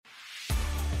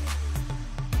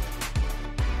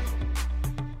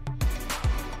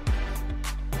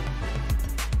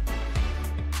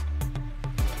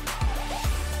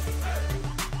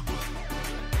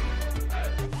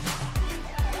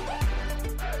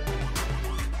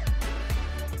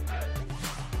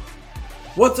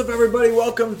What's up, everybody?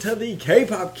 Welcome to the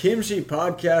K-Pop Kimchi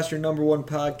Podcast, your number one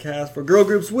podcast for girl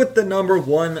groups with the number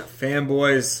one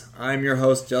fanboys. I'm your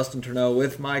host, Justin Turneau,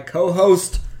 with my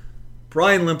co-host,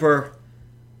 Brian Limper.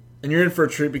 And you're in for a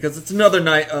treat because it's another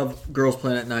night of Girls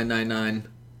Planet 999,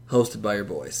 hosted by your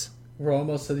boys. We're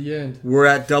almost to the end. We're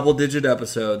at double-digit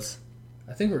episodes.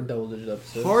 I think we're in double-digit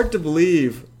episodes. Hard to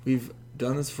believe we've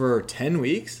done this for 10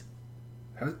 weeks.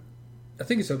 I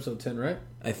think it's episode 10, right?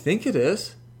 I think it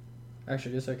is.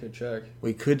 Actually, I guess I could check.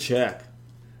 We could check.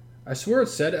 I swear it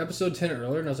said episode 10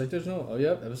 earlier, and I was like, there's no... Oh,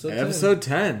 yep, episode 10. Episode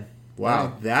 10. Wow,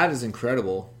 Yeah. that is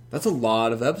incredible. That's a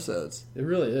lot of episodes. It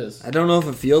really is. I don't know if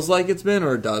it feels like it's been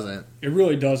or it doesn't. It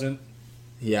really doesn't.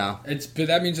 Yeah.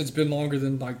 That means it's been longer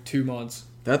than, 2 months.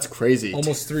 That's crazy.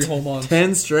 Almost 3 whole months.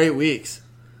 10 straight weeks.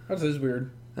 That is weird.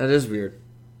 That is weird.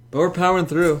 But we're powering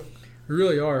through. We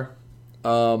really are.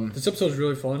 This episode's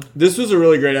really fun. This was a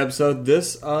really great episode.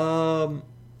 This,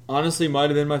 honestly might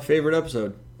have been my favorite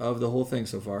episode of the whole thing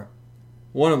so far.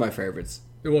 One of my favorites.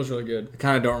 It was really good. I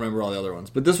kind of don't remember all the other ones.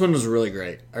 But this one was really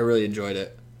great. I really enjoyed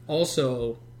it.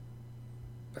 Also,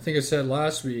 I think I said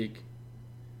last week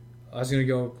I was going to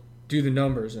go do the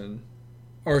numbers, and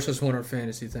Arsis won our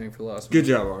fantasy thing for last week. Good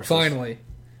job, Arsis. Finally.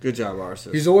 Good job,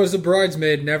 Arsis. He's always the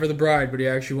bridesmaid, never the bride, but he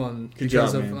actually won Good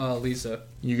because job, of Lisa.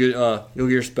 You get, you'll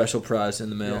get your special prize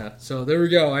in the mail. Yeah, so there we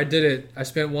go. I did it. I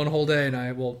spent one whole day,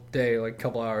 a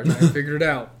couple hours, and I figured it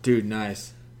out. Dude,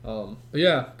 nice. But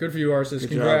yeah, good for you, Arsis. Good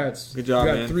Congrats. job. Good job,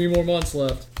 You got man. 3 more months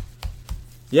left.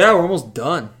 Yeah, we're almost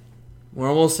done. We're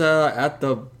almost at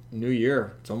the new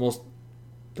year. It's almost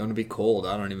going to be cold.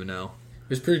 I don't even know.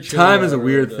 It's pretty chill. Time is a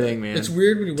weird thing, man. It's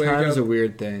weird when you wake Time up. is a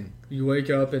weird thing. You wake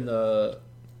up in the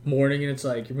morning, and it's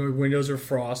like your windows are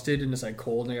frosted, and it's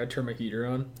cold, and I got to turn my heater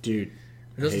on. Dude,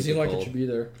 It doesn't hate seem the like cold. it should be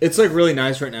there. It's really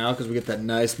nice right now because we get that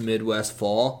nice Midwest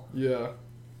fall. Yeah.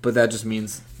 But that just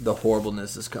means the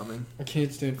horribleness is coming. I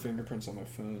can't stand fingerprints on my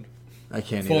phone. I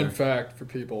can't Fun either. fact for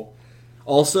people.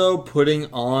 Also,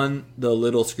 putting on the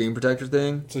little screen protector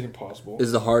thing It's impossible.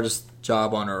 is the hardest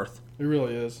job on earth. It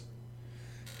really is.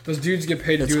 Those dudes get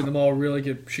paid to do it in the mall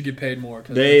should get paid more.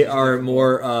 'Cause They are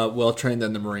more well-trained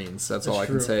than the Marines. That's all That's I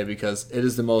can true. say because it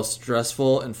is the most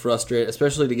stressful and frustrating,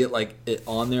 especially to get it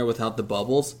on there without the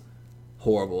bubbles.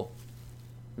 Horrible.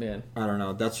 Man. I don't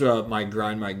know. That's my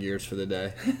grind my gears for the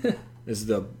day. Is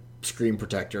the screen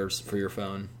protectors for your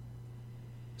phone.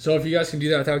 So if you guys can do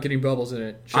that without getting bubbles in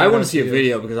it, I want shout out to see a you.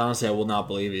 video because honestly, I will not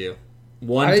believe you.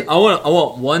 I I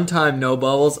want one time no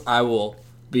bubbles. I will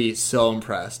be so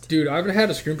impressed. Dude, I haven't had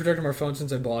a screen protector on my phone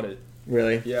since I bought it.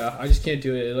 Really? Yeah, I just can't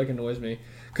do it. It annoys me.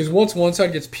 Because once one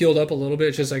side gets peeled up a little bit,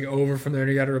 it's just over from there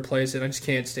and you got to replace it. I just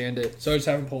can't stand it. So I just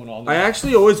haven't put one on I there.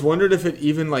 actually always wondered if it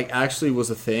even actually was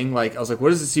a thing. I was like,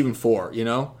 what is this even for? You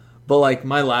know? But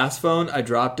my last phone, I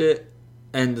dropped it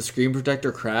and the screen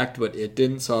protector cracked, but it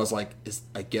didn't. So I was like,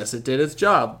 I guess it did its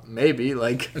job. Maybe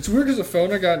It's weird because the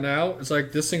phone I got now, it's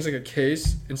this thing's like a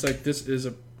case. It's this is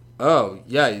a... Oh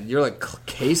yeah, you're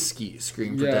case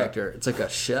screen Yeah. protector. It's like a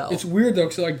shell. It's weird though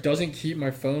because it doesn't keep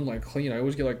my phone clean. I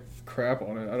always get crap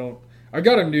on it. I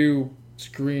got a new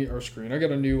screen. I got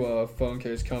a new phone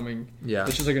case coming. Yeah.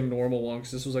 It's just a normal one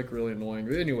because this was really annoying.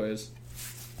 But anyways,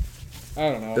 I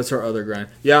don't know. That's our other grind.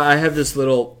 Yeah, I have this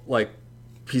little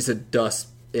piece of dust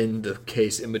in the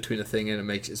case in between the thing, and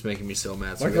it's making me so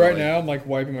mad. So I gotta, Right now, I'm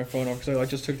wiping my phone off because I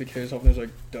just took the case off and there's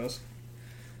dust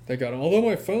that got on. Although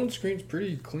my phone screen's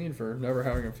pretty clean for never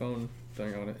having a phone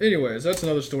thing on it. Anyways, that's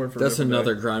another story for That's different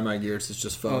another day. grind my gears. It's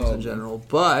just phones in general,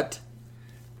 but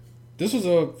This was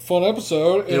a fun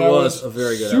episode. And It was a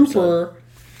very good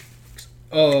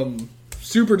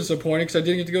super disappointed because I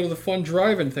didn't get to go to the fun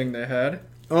driving thing they had.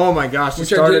 oh my gosh, it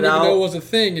Which I started didn't even know out. was a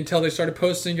thing until they started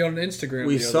posting it on Instagram.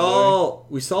 We the other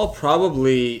day. saw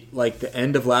probably the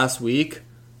end of last week,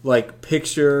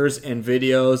 pictures and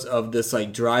videos of this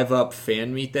drive up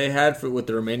fan meet they had with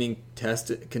the remaining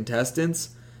contestants,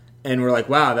 and we're like,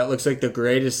 wow, that looks like the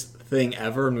greatest thing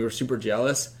ever, and we were super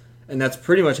jealous. And that's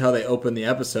pretty much how they opened the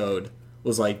episode.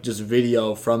 Was just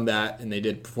video from that, and they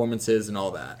did performances and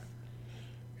all that.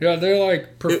 Yeah, they're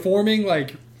performing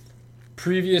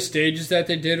previous stages that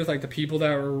they did with the people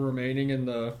that were remaining in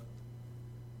the,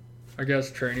 I guess,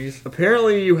 trainees.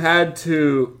 Apparently, you had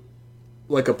to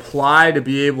apply to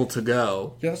be able to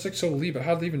go. Yeah, that's so elite, but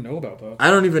how did they even know about that?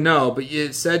 I don't even know, but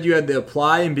it said you had to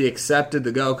apply and be accepted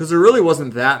to go because there really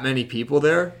wasn't that many people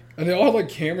there. And they all had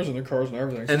cameras in their cars and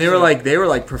everything. And they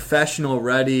were professional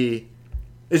ready.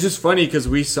 It's just funny because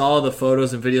we saw the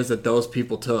photos and videos that those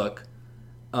people took,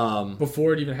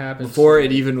 Before it even happened. Before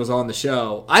it even was on the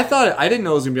show. I didn't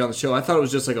know it was going to be on the show. I thought it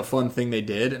was just like a fun thing they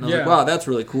did. And I was like, wow, that's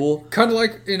really cool. Kind of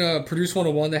like in Produce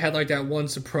 101, they had like that one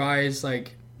surprise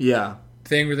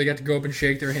thing where they got to go up and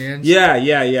shake their hands. Yeah.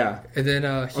 And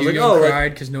then Hugh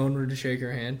cried because no one wanted to shake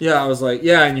her hand. Yeah, I was like,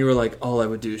 yeah, and you were like, all I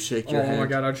would do is shake your hand. Oh my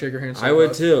God, I'd shake her hand so I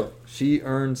would too. She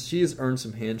has earned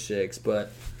some handshakes,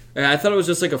 but and I thought it was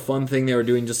just like a fun thing they were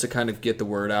doing just to kind of get the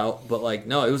word out. But like,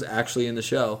 no, it was actually in the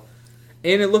show.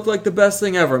 And it looked like the best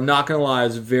thing ever. I'm not going to lie. I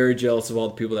was very jealous of all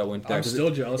the people that went there. I'm still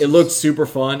jealous. It looked super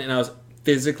fun, and I was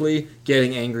physically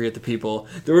getting angry at the people.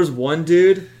 There was one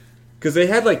dude, because they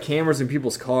had like cameras in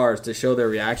people's cars to show their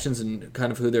reactions and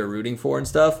kind of who they're rooting for and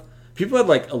stuff. People had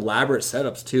like elaborate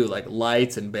setups too, like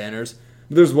lights and banners.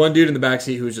 There was one dude in the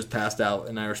backseat who was just passed out,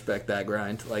 and I respect that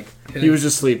grind. Like, he was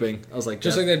just sleeping. I was like...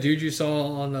 Just like that dude you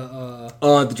saw on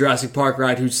the Jurassic Park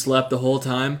ride who slept the whole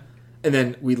time. And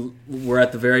then we were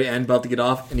at the very end about to get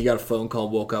off, and he got a phone call,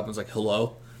 woke up, and was like,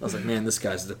 hello? I was like, man, this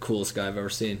guy's the coolest guy I've ever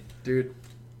seen. Dude.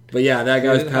 But yeah, that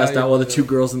guy was passed out while the two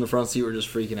girls in the front seat were just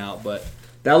freaking out. But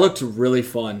that looked really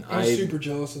fun. I'm super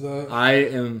jealous of that. I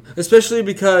am, especially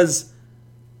because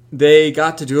they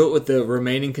got to do it with the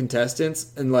remaining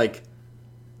contestants, and like,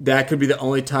 that could be the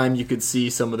only time you could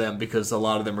see some of them because a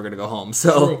lot of them are going to go home.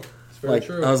 So, true. It's very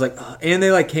true. I was like, and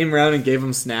they like came around and gave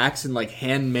them snacks and like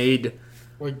handmade...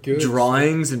 Like good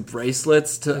drawings and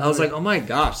bracelets. I was like, oh my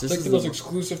gosh, this is the most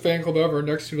exclusive fan club ever,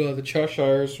 next to the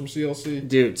Cheshires from CLC.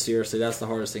 Dude, seriously, that's the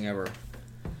hardest thing ever.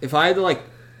 If I had to like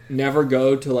never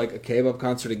go to like a K-pop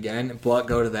concert again, but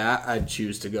go to that, I'd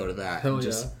choose to go to that. Hell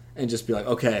and just be like,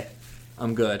 okay,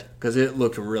 I'm good, because it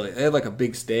looked really. They had like a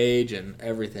big stage and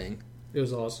everything. It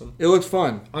was awesome. It looked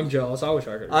fun. I'm jealous. I wish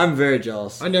I could. I'm very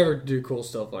jealous. I never do cool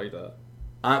stuff like that.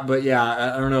 But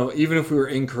yeah, I don't know. Even if we were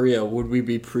in Korea, would we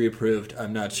be pre-approved?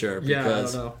 I'm not sure.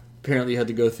 Because I don't know. Apparently you had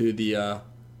to go through the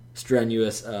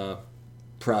strenuous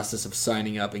process of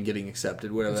signing up and getting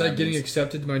accepted. Whatever. It's like getting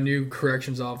accepted to my new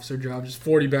corrections officer job. Just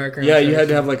 40 background. Yeah, you had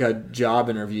to have like a job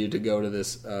interview to go to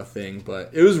this thing.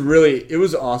 But it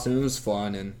was awesome. It was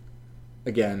fun. And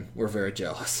again, we're very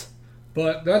jealous.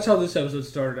 But that's how this episode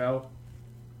started out.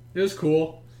 It was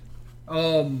cool.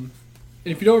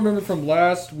 If you don't remember from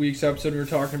last week's episode, we were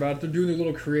talking about it. They're doing their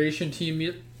little creation team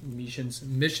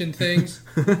mission things,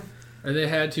 and they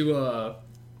had to.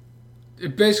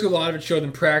 Basically, a lot of it showed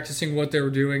them practicing what they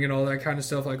were doing and all that kind of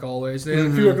stuff, like always. They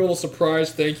had like a little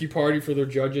surprise thank you party for their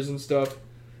judges and stuff,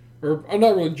 or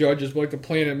not really judges, but like the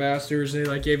Planet Masters. And they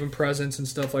like gave them presents and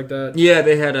stuff like that. Yeah,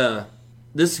 they had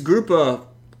this group of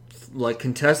like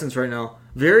contestants right now,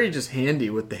 very just handy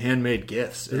with the handmade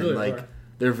gifts, They and really like are.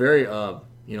 they're very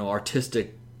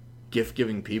artistic,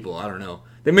 gift-giving people. I don't know.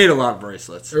 They made a lot of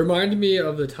bracelets. It reminded me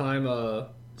of the time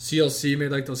CLC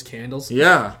made like those candles.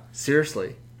 Yeah,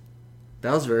 seriously.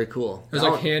 That was very cool. It was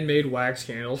like handmade wax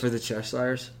candles. For the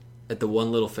Cheshires at the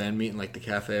one little fan meet in like the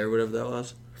cafe or whatever that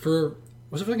was.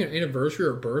 Was it for like an anniversary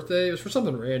or birthday? It was for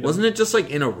something random. Wasn't it just like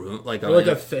in a room? Or like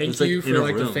a thank you for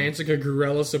like the fans, like a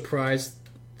gorilla surprise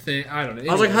thing. I don't know. Anyway.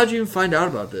 I was like, how'd you even find out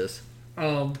about this?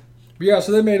 But yeah,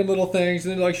 so they made them little things,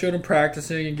 and they like showed them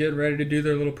practicing and getting ready to do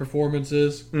their little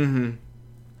performances. Mm-hmm.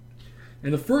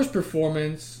 And the first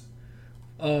performance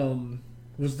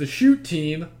was the shoot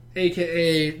team,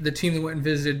 aka the team that went and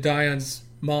visited Dion's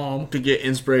mom. To get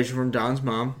inspiration from Don's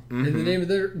mom. Mm-hmm. And the name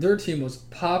of their team was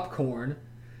Popcorn.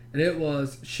 And it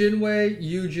was Shinwei,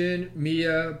 Yujin,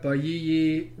 Mia,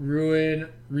 Baiyi, Ruin,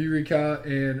 Ririka,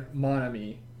 and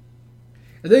Monami.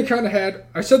 And they kind of had,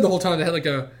 I said the whole time, they had like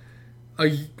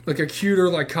a cuter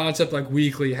like concept like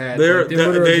Weekly had. They were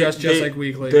just like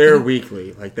Weekly. They're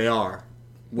Weekly, like they are.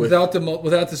 Without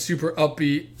the super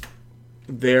upbeat.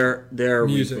 They're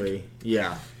music. Weekly,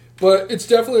 yeah. But it's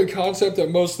definitely a concept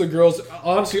that most of the girls,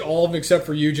 honestly, all of them except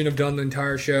for Yujin, have done the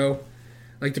entire show.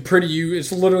 Like the Pretty You,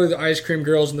 it's literally the Ice Cream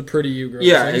Girls and the Pretty You Girls.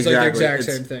 Yeah, it's exactly. like the exact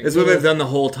same thing. It's what they've done the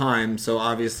whole time. So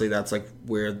obviously that's like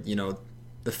where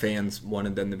the fans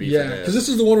wanted them to be. Yeah, because this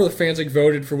is the one where the fans like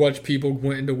voted for which people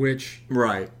went into which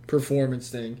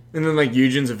performance thing. And then like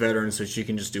Eugen's a veteran, so she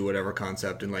can just do whatever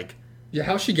concept and like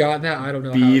how she got in that, I don't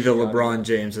know. Be the LeBron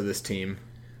James of this team.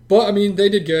 But I mean, they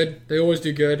did good. They always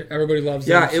do good. Everybody loves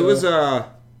them. Yeah, it was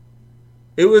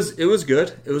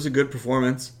good. It was a good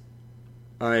performance.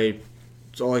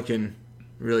 That's all I can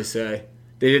really say.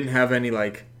 They didn't have any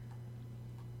like,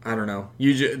 I don't know.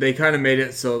 They kind of made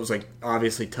it so it was like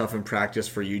obviously tough in practice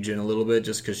for Eugen a little bit,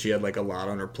 just because she had like a lot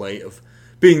on her plate of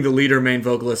being the leader, main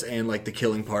vocalist, and like the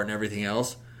killing part and everything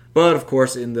else. But of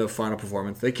course, in the final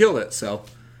performance, they killed it. So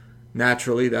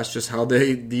naturally, that's just how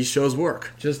these shows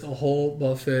work. Just a whole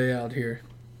buffet out here.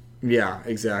 Yeah,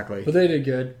 exactly. But they did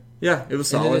good. Yeah, it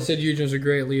was And then solid. they said Yujin was a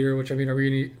great leader, which, I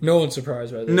mean, no one's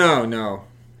surprised by this. No,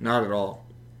 not at all.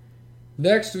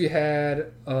 Next, we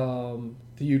had the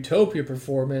Utopia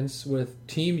performance with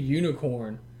Team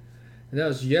Unicorn. And that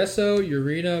was Yeso,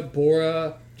 Yurina,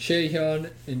 Bora,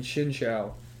 Chaehyun, and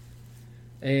Shinshao.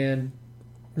 And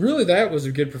really, that was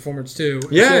a good performance, too.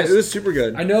 Yeah, It's just- it was super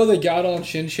good. I know they got on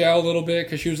Shinshao a little bit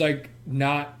because she was, like,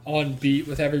 not on beat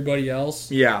with everybody else.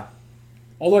 Yeah.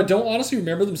 Although I don't honestly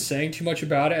remember them saying too much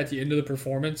about it at the end of the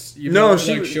performance. Even No, though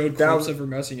she- they, like, showed that clips was- of her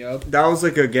messing up. That was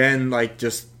like, again, like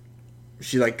just,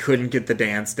 she like couldn't get the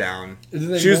dance down. And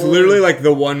then they She was more- literally like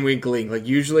the one weak link. Like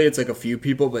usually it's like a few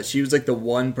people, but she was like the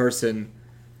one person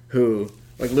who,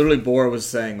 like literally Bora was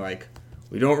saying like,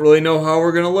 we don't really know how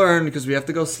we're going to learn because we have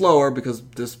to go slower because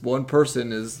this one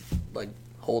person is like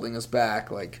holding us back.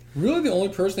 Like, Really, the only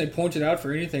person they pointed out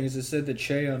for anything is they said that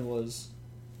Cheon was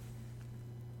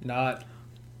not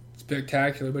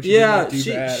spectacular, but she did yeah, not do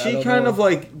bad. I she don't kind know. of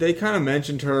like, they kind of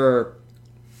mentioned her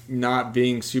not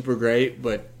being super great,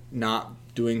 but not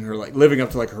doing her like living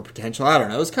up to like her potential. I don't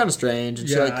know. It was kind of strange, and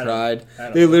she Yeah, like I cried.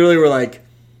 don't They know. literally were like,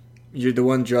 "You're the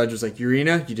one judge was like,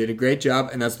 Urina, you did a great job,"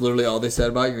 and that's literally all they said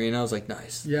about Urina. I was like,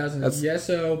 nice. Yeah, so That's-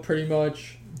 Yeso pretty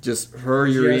much. Just her,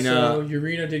 Urina, Yeso,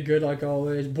 Urina did good like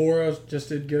always. Bora just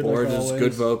did good or like just always.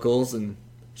 good vocals, and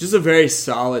just a very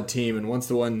solid team. And once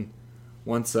the one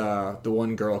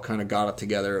girl kind of got it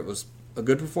together, it was a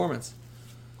good performance.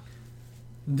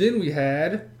 Then we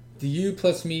had the U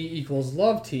plus Me equals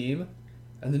Love team,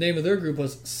 and the name of their group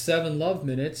was 7 Love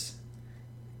Minutes.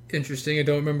 Interesting, I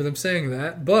don't remember them saying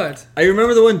that, but I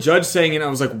remember the one judge saying it, and I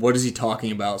was like, what is he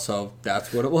talking about? So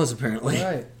that's what it was, apparently.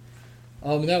 right.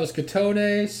 And that was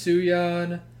Katone,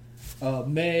 Suyan,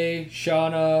 Mei,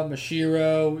 Shauna,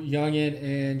 Mashiro, Youngin,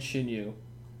 and Shinyu.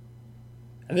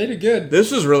 And they did good.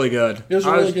 This was really good. It was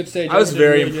a really good stage. I was Everyone did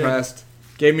very really good. impressed.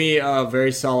 Gave me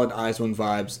very solid Eyes One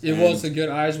vibes. It and was a good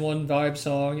Eyes One vibe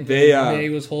song. They, May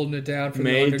was holding it down for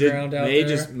May the underground out May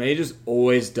there. May just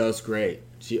always does great.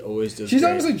 She always does. She's great.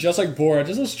 honestly just like Bora.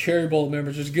 Just those Cherry Bolt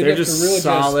members, just good They're enough just to really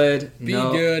solid. just be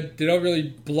no, good. They don't really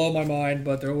blow my mind,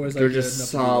 but they're always like they're good just enough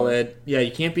to be good. solid. Yeah,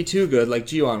 you can't be too good like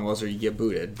Gion was, or you get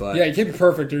booted. But Yeah, you can't be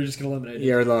perfect or you're just gonna eliminate it.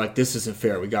 yeah, they're like, this isn't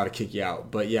fair. We got to kick you out.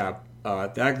 But yeah,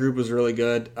 that group was really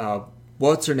good.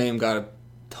 What's her name got a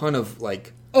ton of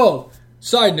like. Oh,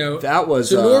 side note. That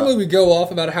was So normally we go off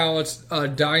about how it's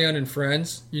Diane and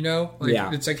Friends, you know? Like,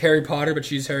 Yeah. it's like Harry Potter, but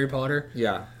she's Harry Potter.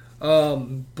 Yeah.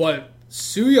 But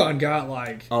Suyeon got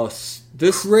like Oh,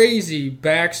 this crazy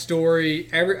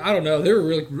backstory. I don't know. They were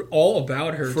really all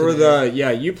about her. for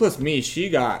today. You plus me. She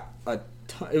got a.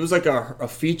 It was like a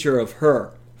feature of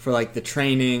her for like the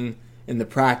training and the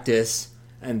practice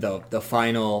and the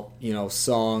final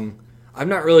song. I'm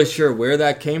not really sure where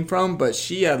that came from, but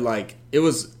she had like it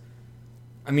was.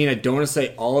 I mean, I don't want to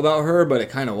say all about her, but it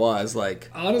kind of was like.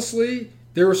 Honestly,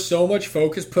 there was so much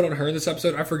focus put on her in this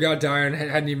episode. I forgot Diane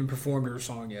hadn't even performed her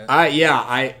song yet. I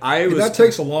And was. that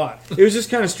takes a lot. It was just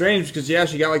kind of strange because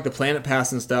she got like the Planet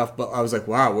Pass and stuff, but I was like,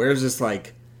 wow, where's this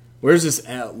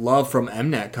love from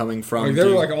Mnet coming from? Like, they were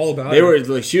dude? like all about They it. were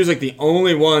like, she was like the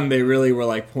only one they really were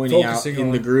like pointing Focusing out in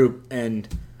on. the group, and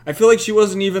I feel like she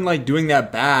wasn't even like doing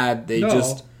that bad.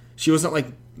 No. She wasn't like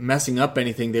messing up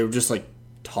anything. They were just like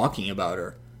talking about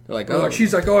her. They're like, Or, like,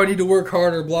 she's like, oh, I need to work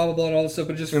harder, blah blah blah, and all this stuff,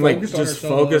 but just and like focused on her just so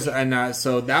focus, much. and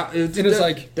so that And it's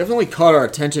like- definitely caught our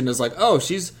attention. As like, oh,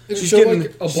 she's It she's showed, getting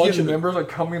like, a she's bunch getting- of members like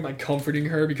coming like comforting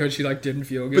her because she like didn't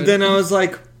feel good. But then I was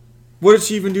like, what did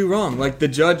she even do wrong? Like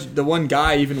the one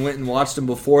guy even went and watched them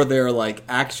before their like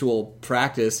actual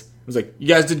practice. It was like, you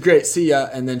guys did great, see ya.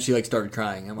 And then she like started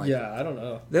crying. I'm like, yeah, I don't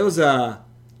know. that was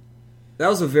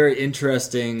a very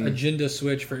interesting. Agenda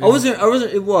switch for him. It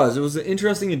was an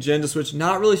interesting agenda switch.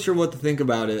 Not really sure what to think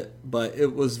about it, but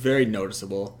it was very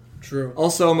noticeable. True.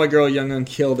 Also, my girl Youngun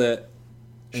killed it.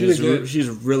 She did good. She's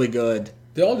really good.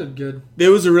 They all did good. It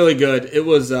was a really good. It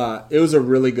was a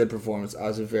really good performance. I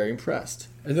was very impressed.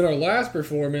 And then our last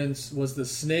performance was the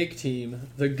Snake team,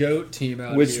 the Goat team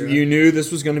out Which here. you knew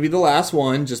this was going to be the last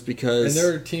one, just and because.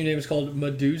 their team name is called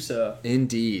Medusa.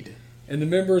 Indeed. And the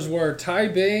members were Tai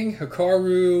Bing,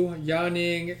 Hikaru,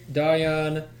 Yaning,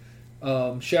 Dayan,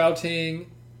 Xiaoting,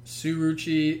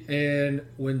 Suruchi, and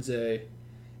Wenze.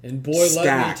 And boy, let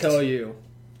Stacked. me tell you,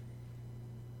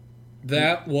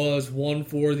 that was one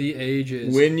for the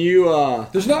ages. When you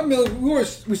There's not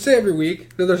we say every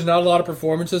week that there's not a lot of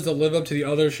performances that live up to the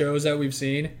other shows that we've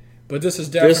seen, but this is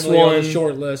definitely on the one-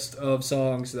 short list of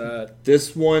songs that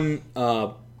this one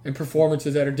and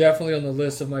performances that are definitely on the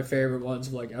list of my favorite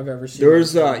ones like I've ever seen.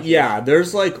 there's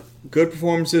there's like good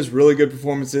performances, really good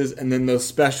performances, and then those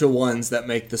special ones that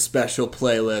make the special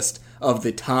playlist of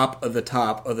the top of the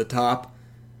top of the top.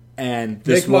 And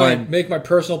this one... Make my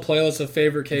personal playlist of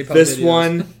favorite K-pop This videos.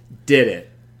 one did it.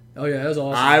 Oh, yeah, that was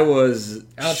awesome. I was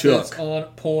Outfits shook. on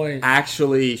point.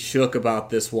 Actually shook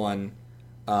about this one.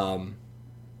 I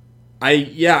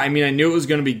knew it was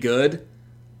going to be good,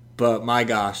 but my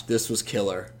gosh, this was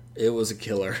killer. It was a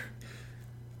killer.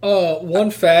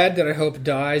 One fad that I hope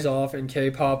dies off in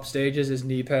K-pop stages is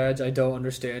knee pads. I don't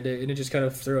understand it, and it just kind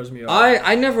of throws me off.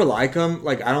 I never like them.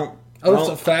 Like, I don't... I don't know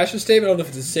if it's a fashion statement. I don't know if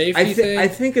it's a safety thing. I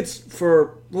think it's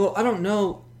for... Well, I don't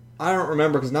know. I don't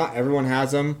remember because not everyone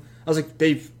has them. I was like,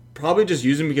 they probably just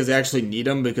use them because they actually need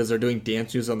them because they're doing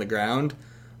dance moves on the ground.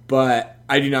 But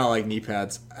I do not like knee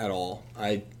pads at all.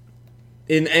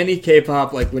 In any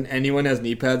K-pop, like when anyone has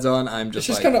knee pads on, I'm just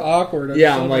it's just like... kind of awkward.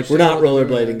 I'm like, we're not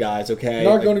rollerblading, guys, okay?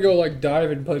 We're not going to go like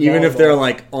dive and play even if volleyball. they're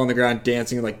like on the ground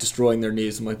dancing and like destroying their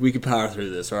knees, I'm like, we can power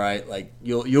through this, all right? Like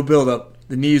you'll build up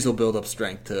the knees will build up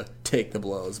strength to take the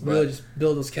blows. But really just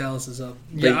build those calluses up.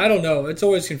 Yeah, I don't know. It's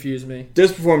always confused me.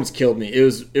 This performance killed me. It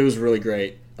was really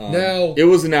great. Now it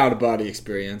was an out of body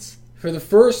experience. For the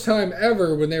first time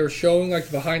ever, when they were showing like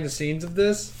the behind the scenes of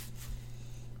this,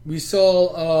 we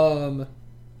saw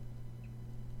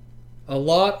a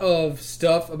lot of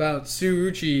stuff about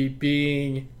Suuchi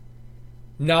being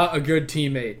not a good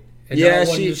teammate. And Yeah, not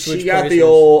wanting to she switch got places. the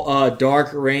old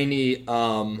dark, rainy,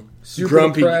 Super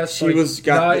grumpy. depressed, She like, was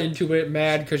got not the, into it,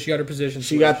 mad because she got her position.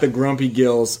 she got the Grumpy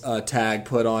Gills tag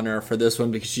put on her for this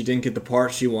one because she didn't get the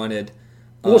part she wanted.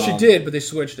 Well, she did, but they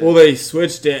switched it. Well, they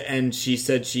switched it, and she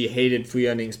said she hated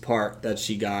Fuyuning's part that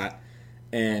she got,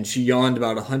 and she yawned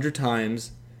about 100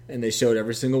 times, and they showed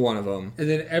every single one of them. And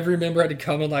then every member had to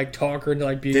come and like talk her into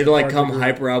like being. They'd a like part of come the group.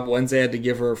 hype her up. Wednesday had to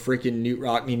give her a freaking Newt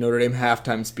Rockney Notre Dame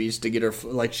halftime speech to get her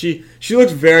like she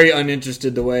looked very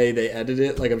uninterested the way they edited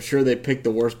it. Like I'm sure they picked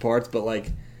the worst parts, but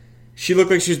like she looked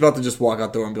like she was about to just walk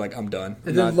out the door and be like, "I'm done."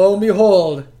 And then lo and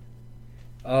behold,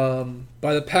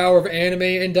 by the power of anime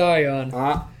and Dion,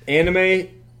 anime,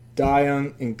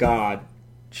 Dion, and God,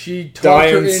 she talked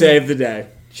her Dion saved the day.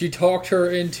 She talked her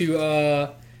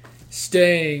into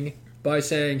staying by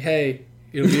saying, "Hey,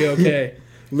 it'll be okay."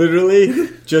 Literally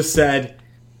just said,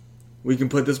 "We can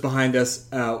put this behind us.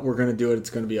 We're gonna do it. It's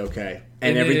gonna be okay."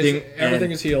 And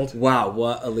everything is healed. Wow,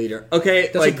 what a leader! Okay,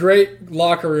 That's a great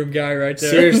locker room guy right there.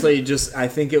 Seriously, I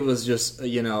think it was just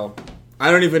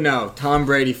I don't even know. Tom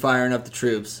Brady firing up the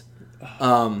troops.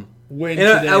 Win and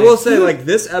today. I will say, like,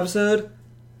 this episode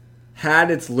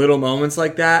had its little moments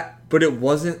like that, but it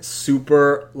wasn't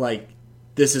super like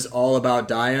this is all about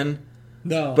Dion.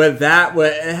 No, but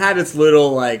it had its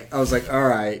little like I was like, all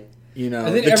right, the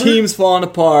every- team's falling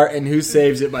apart, and who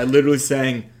saves it by literally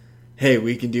saying, "Hey,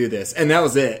 we can do this," and that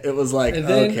was it. It was like, And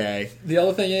then okay. The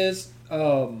other thing is,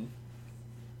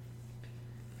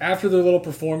 after the little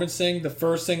performance thing, the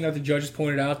first thing that the judges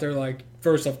pointed out, they're like,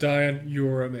 first off, Dion, you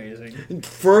were amazing.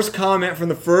 First comment from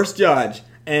the first judge,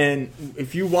 and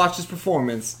if you watch this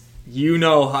performance, you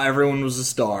know how everyone was a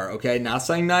star, okay? Not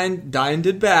saying Dion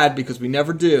did bad, because we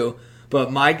never do,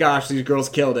 but my gosh, these girls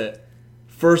killed it.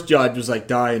 First judge was like,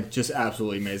 Dion, just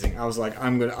absolutely amazing. I was like,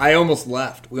 I almost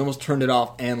left. We almost turned it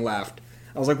off and left.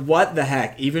 I was like, what the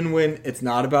heck? Even when it's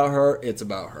not about her, it's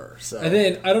about her. So. And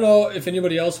then, I don't know if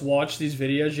anybody else watched these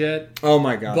videos yet. Oh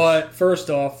my gosh. But first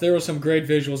off, there were some great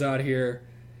visuals out here.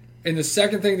 And the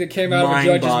second thing that came out of the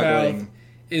judge's mouth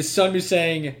is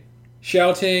Sunmi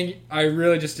shouting, I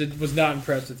really was not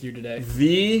impressed with you today.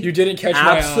 You didn't catch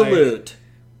my eye.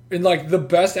 In like the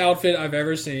best outfit I've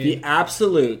ever seen. The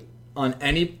absolute, on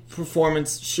any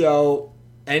performance show,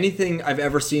 anything I've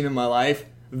ever seen in my life,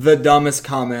 the dumbest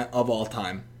comment of all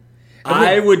time.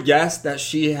 I would guess that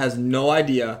she has no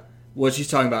idea what she's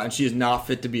talking about, and she is not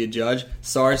fit to be a judge.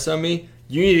 Sorry, Sunmi,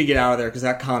 you need to get out of there because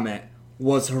that comment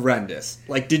was horrendous.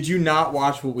 Like, did you not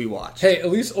watch what we watched? Hey, at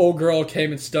least old girl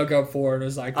came and stuck up for it and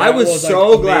was like, I was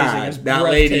so glad that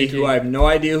lady, who I have no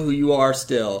idea who you are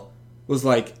still, was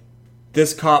like,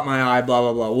 this caught my eye, blah,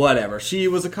 blah, blah, whatever. She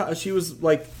was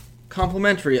like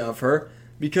complimentary of her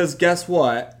because guess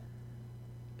what?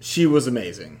 She was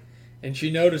amazing. And she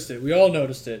noticed it. We all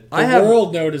noticed it. The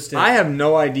world noticed it. I have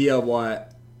no idea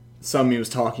what Sunmi was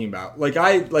talking about.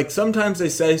 Like sometimes they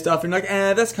say stuff and like,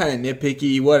 that's kind of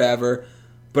nitpicky, whatever.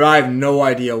 But I have no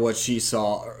idea what she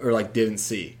saw or like didn't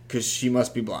see because she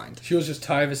must be blind. She was just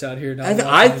Tyvus out here.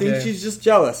 I think she's just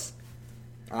jealous.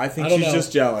 I think she's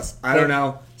just jealous. I don't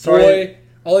know. Sorry. Boy,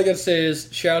 all I gotta say is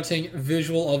shouting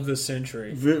visual of the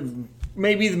century.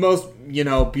 Maybe the most,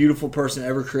 beautiful person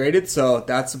ever created. So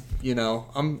that's,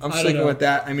 I'm sticking with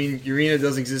that. I mean, Urena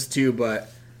does exist too, but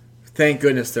thank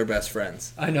goodness they're best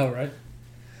friends. I know, right?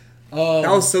 That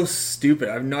was so stupid.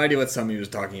 I have no idea what Sunmi was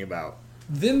talking about.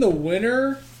 Then the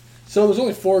winner. So there's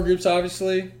only 4 groups,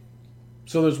 obviously.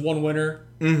 So there's one winner.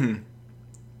 Mm-hmm.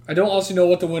 I don't also know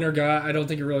what the winner got. I don't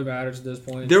think it really matters at this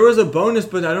point. There was a bonus,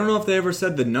 but I don't know if they ever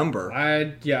said the number. I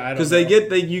don't know. Because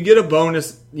you get a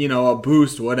bonus, a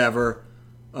boost, whatever.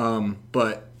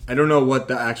 But I don't know what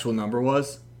the actual number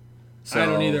was. So. I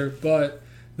don't either. But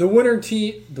the winning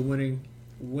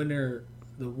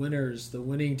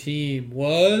team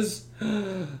was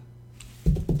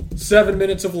 7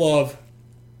 minutes of love.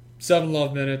 7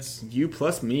 love minutes. You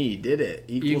plus me did it.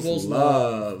 Equals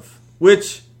love.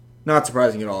 Which, not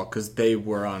surprising at all, because they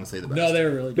were honestly the best. No, they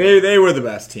were really good. They were the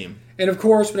best team. And of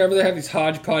course, whenever they have these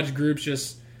hodgepodge groups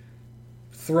just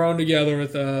thrown together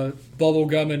with bubble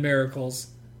gum and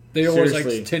miracles, they always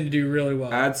tend to do really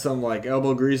well. Add some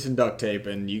elbow grease and duct tape,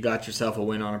 and you got yourself a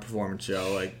win on a performance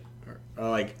show.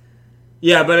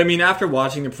 Yeah, but I mean, after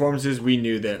watching the performances, we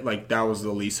knew that that was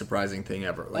the least surprising thing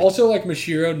ever. Also,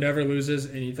 Mashiro never loses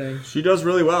anything. She does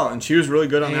really well, and she was really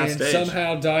good on that stage. And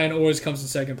somehow Diane always comes in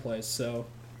second place. So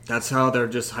that's how they're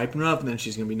just hyping her up, and then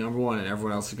she's going to be number 1, and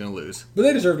everyone else is going to lose. But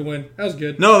they deserve to win. That was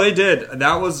good. No, they did.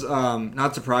 That was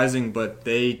not surprising, but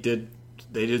they did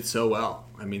so well.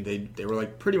 I mean, they were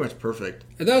pretty much perfect.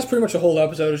 And that was pretty much the whole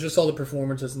episode. It was just all the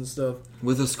performances and stuff.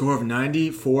 With a score of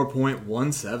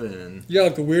 94.17. Yeah,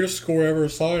 the weirdest score ever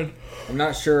assigned. I'm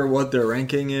not sure what their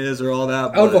ranking is or all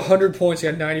that. Out of 100 points, he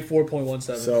had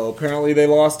 94.17. So apparently they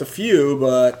lost a few,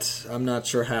 but I'm not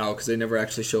sure how because they never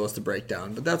actually show us the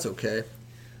breakdown. But that's okay.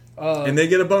 And they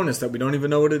get a bonus that we don't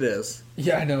even know what it is.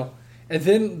 Yeah, I know. And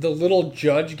then the little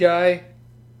judge guy,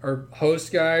 or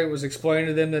host guy, was explaining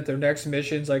to them that their next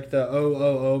mission's the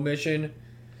OOO mission,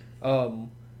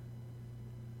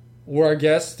 where I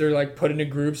guess they're put into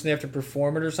groups and they have to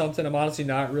perform it or something. I'm honestly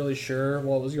not really sure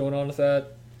what was going on with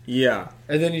that. Yeah.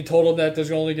 And then he told them that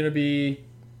there's only going to be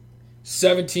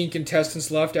 17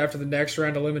 contestants left after the next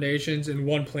round of eliminations and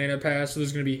 1 planet pass, so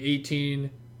there's going to be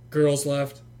 18 girls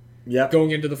left. Yep. Going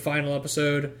into the final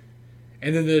episode.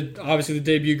 And then obviously the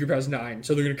debut group has 9,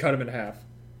 so they're going to cut them in half.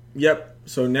 Yep.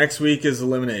 So next week is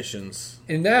eliminations.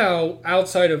 And now,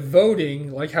 outside of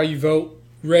voting, how you vote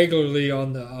regularly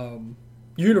on the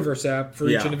Universe app for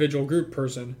each individual group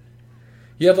person,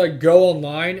 you have to go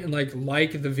online and like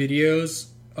the videos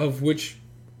of which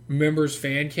member's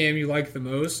fan cam you like the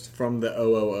most. From the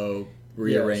OOO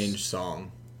rearranged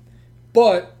song.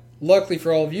 But luckily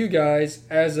for all of you guys,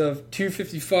 as of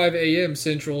 2:55 a.m.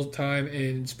 Central Time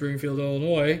in Springfield,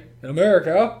 Illinois, in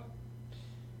America,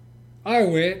 I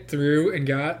went through and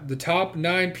got the top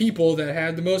 9 people that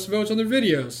had the most votes on their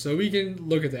videos. So we can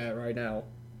look at that right now.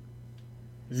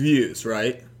 Views,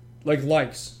 right?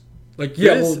 Likes.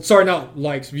 Sorry, not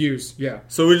likes, views. Yeah.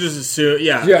 So we just assume,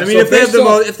 I mean, so if they have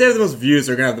the most views,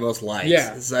 they're gonna have the most likes.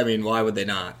 Yeah. I mean, why would they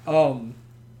not? And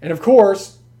of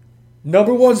course,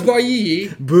 number 1's by Yee.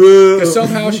 Boo. Because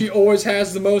somehow she always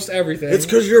has the most everything. It's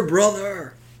because you're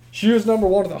brother. She was number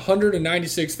 1 with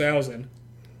 196,000.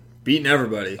 Beating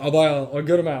everybody. By a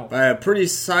good amount. By a pretty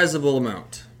sizable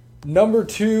amount. Number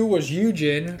 2 was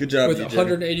Yujin. Good job, with Yujin.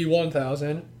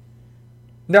 181,000.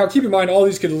 Now, keep in mind, all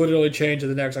these could literally change in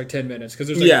the next 10 minutes because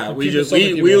there's we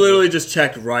literally just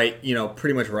checked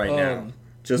pretty much right now.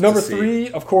 Just number 3,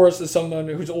 of course, is someone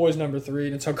who's always number 3,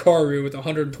 and it's Hikaru with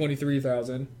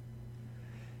 123,000.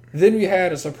 Then we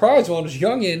had a surprise one, which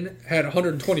Youngin had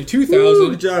 122,000.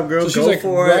 Good job, girl. So she's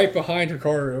right behind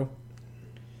Hikaru.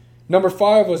 Number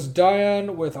 5 was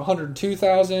Diane with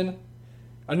 102,000.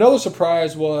 Another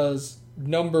surprise was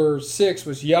number 6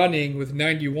 was Yanning with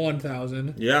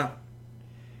 91,000. Yeah.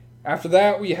 After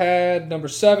that, we had number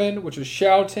 7, which was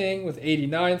Xiaoting with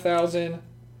 89,000.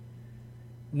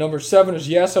 Number 7 was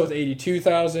Yesa with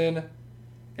 82,000.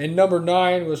 And number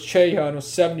 9 was Chaehyun with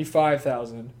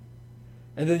 75,000.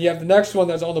 And then you have the next one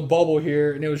that's on the bubble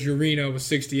here, and it was Yurina with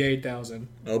 68,000.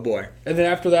 Oh, boy. And then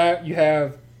after that, you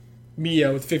have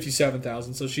Mia with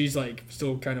 57,000. So she's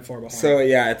still kind of far behind. So,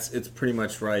 yeah, it's pretty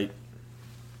much right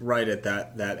at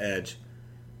that edge.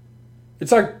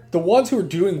 It's the ones who are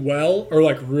doing well are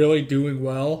really doing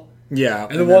well. Yeah.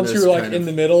 And the ones who are in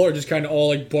the middle are just kind of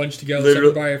all bunched together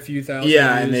separate by a few thousand.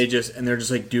 Yeah, views. and they're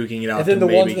just duking it out. And then the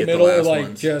ones in the middle are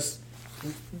ones. just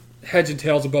heads and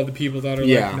tails above the people that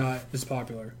are not as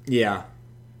popular. Yeah.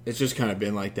 It's just kind of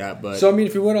been like that, but so I mean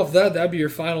if you went off that'd be your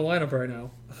final lineup right now.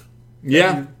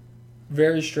 Yeah.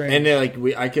 Very strange. And I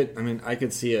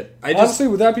could see it. Honestly,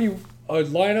 would that be a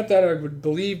lineup that I would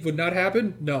believe would not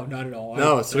happen? No, not at all.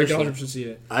 No, I can 100% see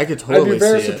it. I could totally see it. I'd be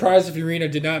very surprised if Irina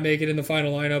did not make it in the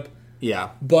final lineup.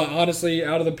 Yeah. But honestly,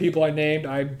 out of the people I named,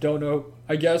 I don't know.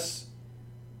 I guess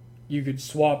you could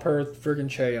swap her friggin'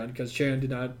 Chaehyun because Chaehyun did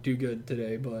not do good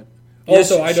today. But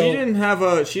Also, She didn't have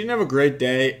a great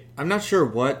day. I'm not sure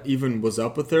what even was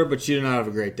up with her, but she did not have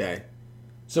a great day.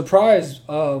 Surprise.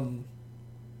 Though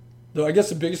I guess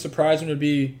the biggest surprise would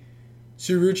be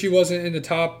Tsuruchi wasn't in the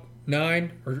top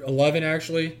 9 or 11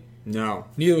 actually. No.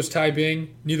 Neither was Tai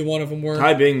Bing. Neither one of them were.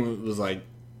 Tai Bing was like,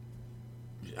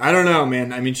 I don't know,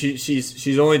 man. I mean,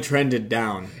 she's only trended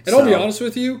down. And I'll be honest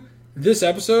with you, this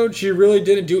episode she really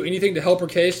didn't do anything to help her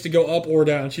case to go up or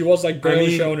down. She was like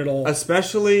barely shown at all.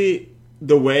 Especially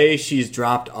the way she's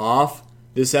dropped off.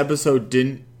 This episode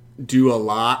didn't do a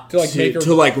lot to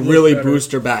really better.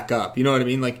 Boost her back up. You know what I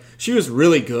mean? Like she was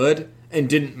really good and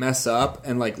didn't mess up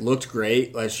and like looked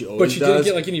great like she always does. But she didn't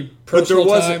get like any personal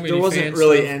time. There wasn't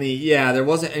really any. Yeah, there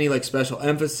wasn't any like special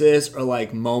emphasis or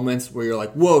like moments where you're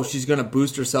like, whoa, she's gonna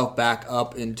boost herself back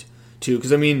up into.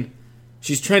 Because I mean,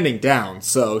 she's trending down,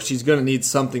 so she's gonna need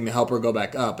something to help her go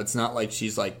back up. It's not like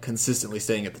she's like consistently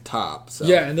staying at the top. So.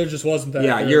 Yeah, and there just wasn't that.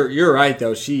 Yeah, you're right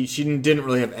though. She didn't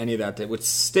really have any of that day, which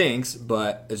stinks,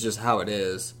 but it's just how it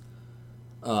is.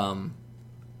 I'd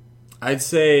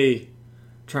say.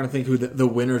 Trying to think who the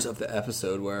winners of the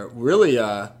episode were. Really,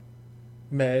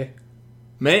 May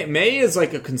is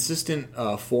like a consistent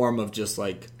form of just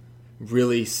like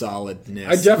really solidness.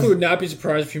 I definitely would not be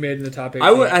surprised if she made it in the top 8.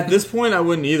 I would at this point. I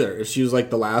wouldn't either. If she was like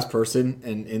the last person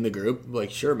in the group,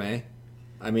 like sure, May.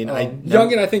 I mean,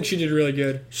 Youngin, I think she did really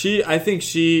good. I think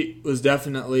she was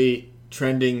definitely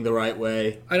trending the right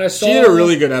way. And she did a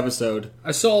really good episode.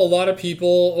 I saw a lot of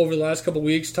people over the last couple of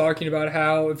weeks talking about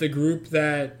how if the group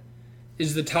that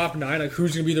is the top 9, like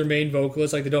who's going to be their main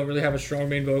vocalist, like they don't really have a strong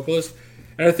main vocalist.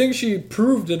 And I think she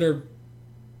proved in her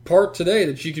part today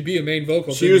that she could be a main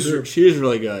vocalist. She was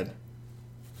really good.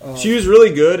 She was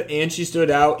really good, and she stood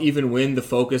out even when the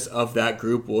focus of that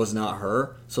group was not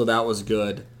her. So that was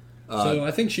good. So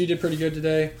I think she did pretty good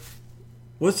today.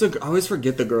 I always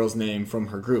forget the girl's name from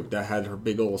her group that had her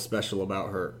big old special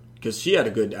about her because she had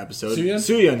a good episode.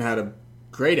 Suyeon had a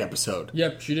great episode.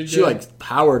 Yep, she did. She like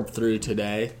powered through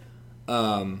today.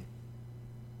 I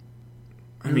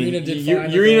mean,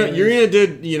 Urena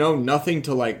did nothing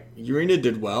to like. Urena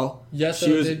did well.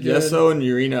 Yeso did good. Yeso and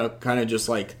Urena kind of just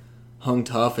like hung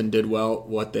tough and did well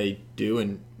what they do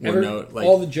and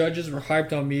all the judges were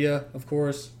hyped on Mia, of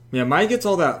course. Yeah, Maya gets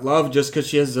all that love just because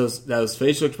she has those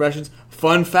facial expressions.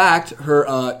 Fun fact, her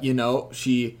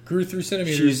she grew 3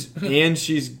 centimeters.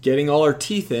 She's getting all her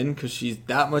teeth in because she's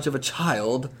that much of a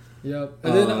child. Yep.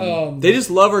 And then they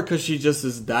just love her because she just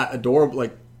is that adorable.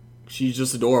 Like she's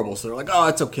just adorable. So they're like, oh,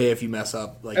 it's okay if you mess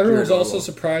up. Like everyone's also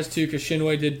surprised too because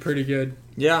Shinwei did pretty good.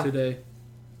 Yeah. Today.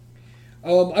 I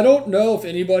don't know if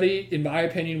anybody, in my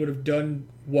opinion, would have done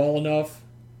well enough,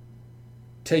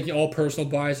 taking all personal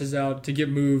biases out, to get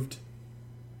moved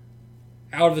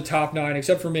out of the top 9,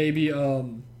 except for maybe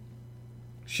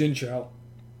Shinchao.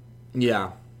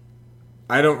 Yeah.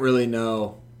 I don't really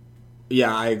know.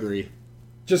 Yeah, I agree.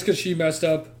 Just because she messed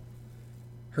up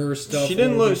her stuff. She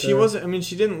didn't look. She wasn't. I mean,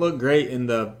 she didn't look great in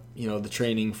the the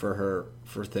training for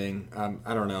thing.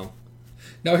 I don't know.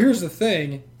 Now here's the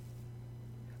thing.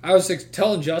 I was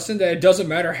telling Justin that it doesn't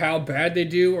matter how bad they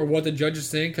do or what the judges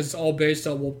think because it's all based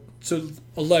on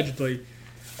allegedly,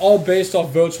 all based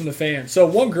off votes from the fans. So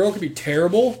one girl could be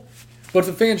terrible, but if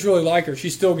the fans really like her,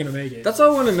 she's still gonna make it. That's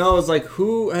all I want to know is like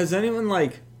who has anyone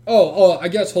like. Oh, I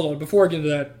guess hold on before I get into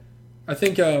that. I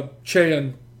think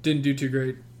Cheon didn't do too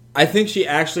great. I think she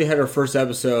actually had her first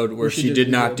episode where she did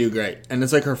not do great. And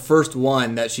it's like her first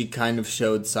one that she kind of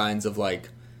showed signs of like,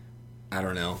 I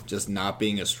don't know, just not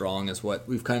being as strong as what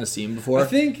we've kind of seen before. I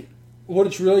think what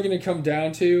it's really going to come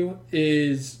down to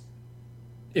is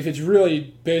if it's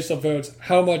really based on votes,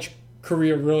 how much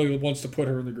Korea really wants to put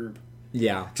her in the group.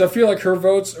 Yeah. Because I feel like her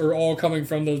votes are all coming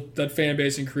from that fan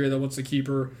base in Korea that wants to keep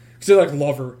her because they like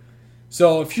love her.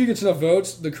 So if she gets enough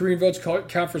votes, the Korean votes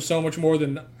count for so much more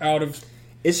than out of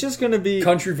it's just going to be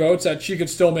country votes that she could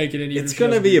still make it in. It's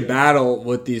going to be a battle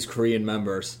with these Korean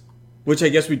members, which I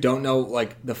guess we don't know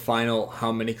like the final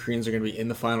how many Koreans are going to be in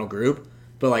the final group,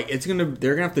 but like they're going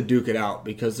to have to duke it out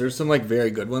because there's some like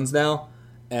very good ones now.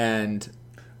 And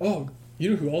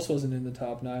you know who else wasn't in the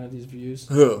top 9 of these views?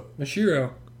 Who?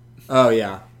 Mashiro. Oh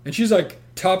yeah. And she's like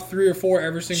top 3 or 4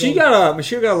 every single.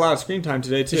 Mashiro got a lot of screen time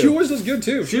today too. She always does good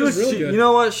too. She was really good. You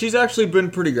know what? She's actually been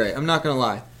pretty great. I'm not gonna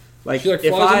lie. Like she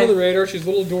flies under the radar. She's a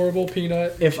little adorable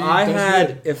peanut. If I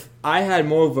had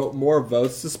more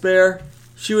votes to spare,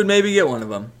 she would maybe get one of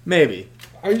them. Maybe.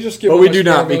 Are you just giving? But we do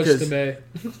not because. To May?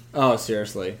 Oh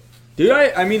seriously, dude!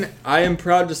 I mean, I am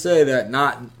proud to say that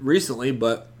not recently,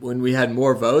 but when we had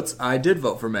more votes, I did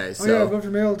vote for May. So I vote for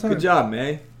May all the time. Good job,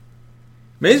 May.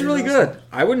 May's really good.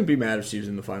 I wouldn't be mad if she was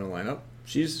in the final lineup.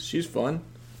 She's fun.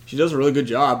 she does a really good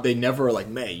job. They never are like,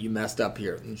 May, you messed up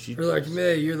here. And They're like,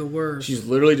 May, you're the worst. She's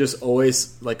literally just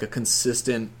always like a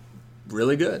consistent,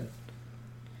 really good.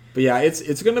 But yeah,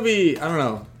 it's gonna be, I don't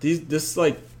know,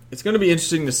 it's gonna be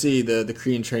interesting to see the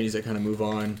Korean trainees that kind of move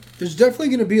on. There's definitely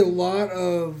gonna be a lot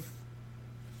of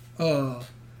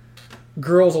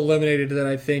girls eliminated that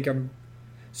I think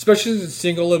especially in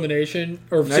single elimination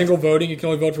or single voting. You can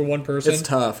only vote for one person. It's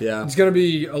tough, yeah. It's gonna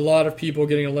be a lot of people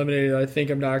getting eliminated. I think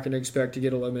I'm not gonna expect to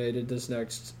get eliminated this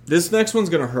next. This next one's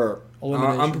gonna hurt.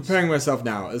 I'm preparing myself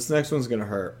now. This next one's gonna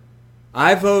hurt.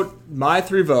 My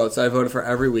 3 votes I voted for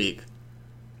every week.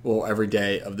 Well, every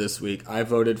day of this week. I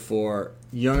voted for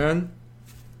Youngeun,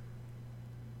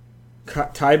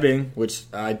 Taibing, which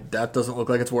that doesn't look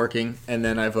like it's working, and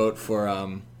then I vote for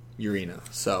Urena.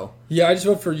 So yeah, I just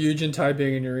vote for Yujin,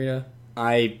 Taibing, and Urena.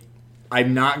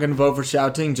 I'm not going to vote for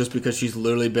Xiaoting just because she's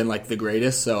literally been like the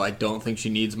greatest, so I don't think she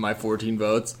needs my 14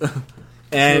 votes.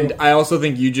 And True. I also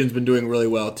think Yujin's been doing really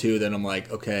well too. Then I'm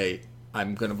like, okay,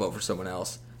 I'm going to vote for someone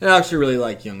else. And I actually really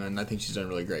like Youngeun. I think she's done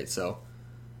really great. So,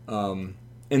 and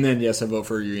then yes, I vote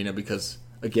for Urena because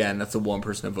again, that's the one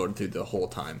person I voted through the whole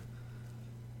time.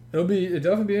 It'll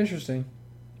definitely be interesting.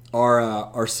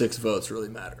 Our 6 votes really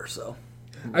matter. So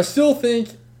I still think,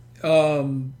 I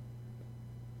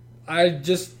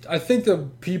think the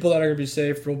people that are going to be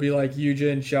safe will be like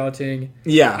Yujin, Xiaoting.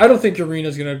 Yeah, I don't think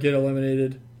Arena's going to get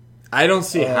eliminated. I don't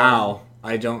see how.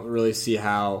 I don't really see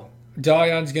how.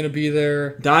 Dayan's going to be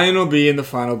there. Dayan will be in the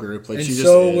final group, like and she just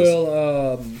so is.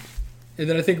 will, and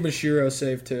then I think Mashiro's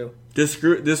safe too. This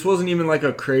wasn't even like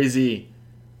a crazy,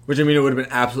 which I mean, it would have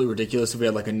been absolutely ridiculous if we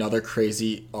had like another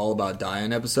crazy all about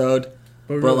Dayan episode.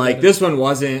 But really like this one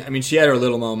wasn't. I mean, she had her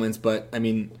little moments, but I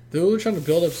mean, they were trying to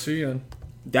build up Suyeon.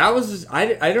 that was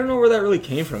I don't know where that really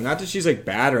came from. Not that she's like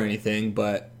bad or anything,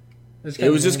 but it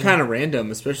was just kind of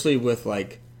random, especially with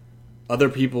like other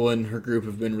people in her group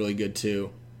have been really good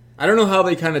too. I don't know how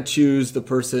they kind of choose the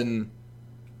person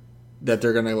that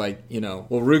they're gonna like.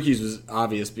 Well, Ruki's was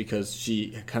obvious because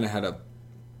she kind of had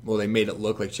they made it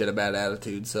look like she had a bad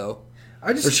attitude, so.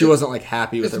 Or she wasn't like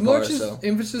happy with her bar. As much as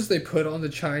emphasis they put on the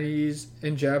Chinese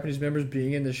and Japanese members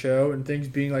being in the show and things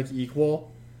being like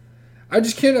equal, I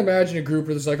just can't imagine a group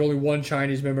where there's like only one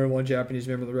Chinese member and one Japanese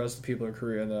member. The rest of the people are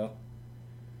Korean, though.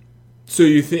 So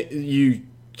you think you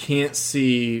can't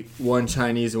see one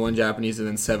Chinese and one Japanese and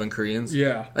then 7 Koreans?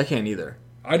 Yeah, I can't either.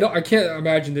 I can't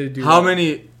imagine they do. How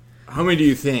many do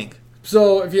you think?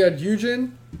 So if you had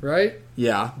Yujin, right?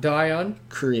 Yeah. Dayan,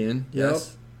 Korean.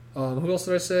 Yes. Yep. Who else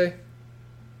did I say?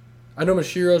 I know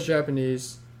Mashiro's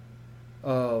Japanese.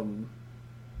 Well,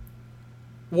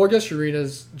 I guess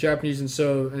Urena's Japanese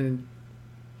and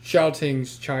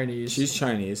Xiaoting's Chinese. She's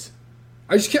Chinese.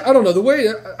 I don't know. The way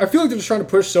I feel like they're just trying to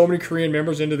push so many Korean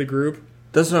members into the group.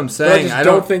 That's what I'm saying. I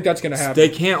don't think that's going to happen. They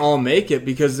can't all make it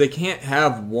because they can't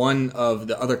have one of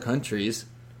the other countries.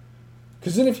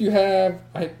 Because then if you have...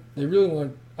 they really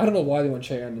want... I don't know why they want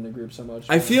Cheon in the group so much.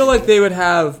 I feel like they would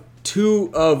have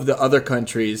 2 of the other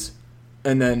countries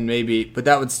and then maybe... But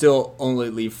that would still only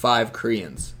leave 5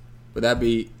 Koreans. Would that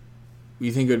be...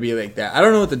 You think it would be like that? I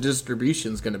don't know what the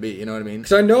distribution's going to be. You know what I mean?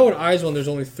 Because I know in IZ*ONE there's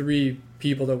only 3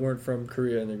 people that weren't from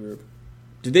Korea in the group.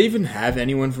 Did they even have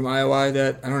anyone from IOI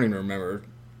that... I don't even remember.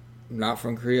 Not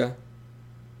from Korea?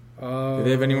 Did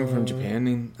they have anyone from Japan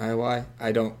in IOI?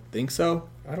 I don't think so.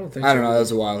 I don't think so. I don't know. That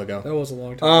was a while ago. That was a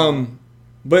long time ago.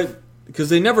 But... Because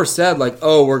they never said, like,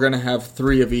 oh, we're going to have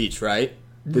 3 of each, right?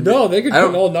 They could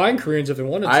put all 9 Koreans if they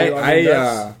wanted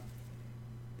to.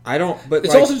 I don't... But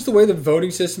it's also just the way the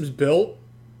voting system's built.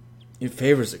 It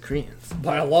favors the Koreans.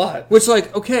 By a lot. Which,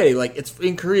 like, okay, like, it's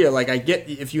in Korea. Like, I get...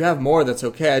 If you have more, that's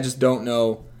okay. I just don't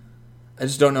know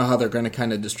how they're going to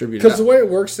kind of distribute it. Because the way it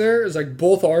works there is, like,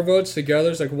 both our votes together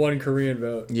is, like, 1 Korean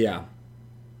vote. Yeah.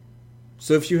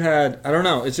 So if you had... I don't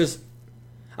know. It's just...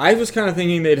 I was kind of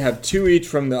thinking they'd have 2 each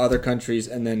from the other countries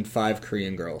and then 5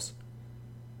 Korean girls.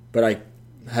 But I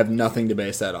have nothing to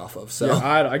base that off of, so...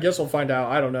 Yeah, I guess we'll find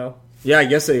out. I don't know. Yeah, I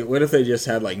guess what if they just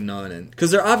had, like, none?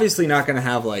 Because they're obviously not going to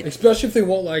have, like... Especially if they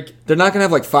want, like... They're not going to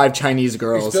have, like, 5 Chinese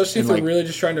girls. Especially if they're really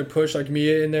just trying to push, like,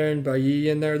 Mia in there and Bayi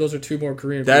in there. Those are 2 more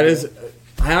Korean That people. is...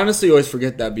 I honestly always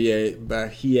forget that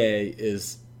Bahie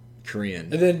is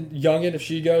Korean. And then Youngin, if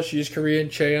she goes, she's Korean.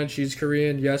 Cheon, she's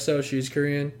Korean. Yeso, she's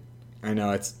Korean. I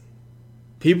know, it's...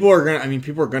 People are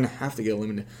going to have to get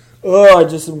eliminated. Oh, I'm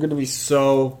going to be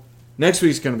so... Next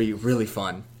week's going to be really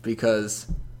fun because...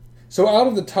 So out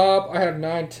of the top, I have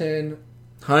 9, 10...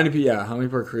 How many people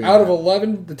are Korean? Out of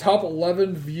 11, the top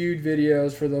 11 viewed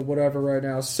videos for the whatever right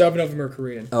now, 7 of them are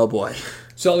Korean. Oh, boy.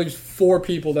 So that leaves 4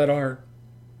 people that aren't.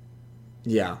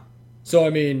 Yeah. So,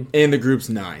 I mean... And the group's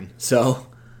 9, so...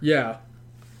 Yeah.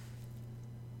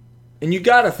 And you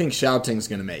gotta think Xiaoting's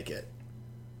gonna make it.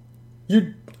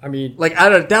 Like,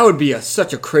 that would be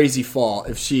such a crazy fall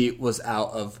if she was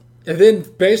out of... And then,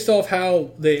 based off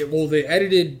how they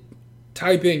edited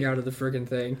Taiping out of the friggin'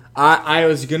 thing. I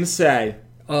was gonna say...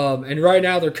 and right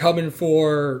now they're coming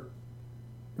for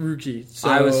Rookie. So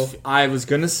I was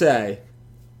gonna say,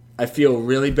 I feel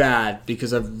really bad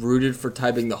because I've rooted for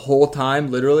Taiping the whole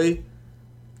time, literally.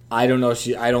 I don't know.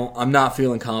 I'm not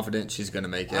feeling confident she's gonna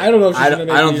make it. I don't know if she's gonna make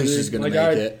it. I don't think she's gonna make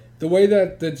it. The way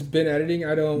that's been editing,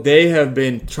 I don't... They have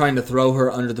been trying to throw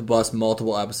her under the bus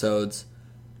multiple episodes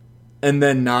and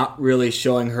then not really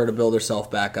showing her to build herself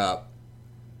back up.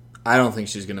 I don't think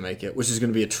she's going to make it, which is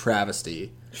going to be a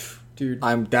travesty. Dude.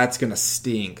 That's going to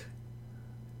stink.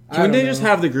 Can they just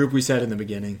have the group we said in the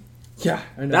beginning? Yeah,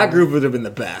 I know. That group would have been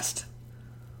the best.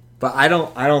 But I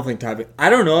don't think Taiping... I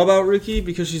don't know about Rookie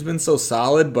because she's been so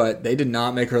solid, but they did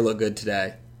not make her look good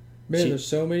today. Man, there's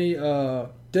so many...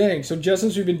 Dang, so just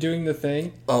since we've been doing the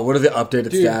thing... Oh, what are the updated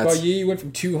stats? Dude, Yi went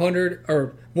from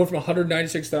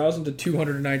 196,000 to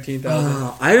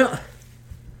 219,000.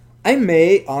 I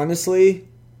may, honestly...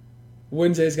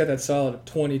 Wednesday's got that solid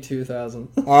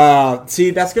 22,000. See,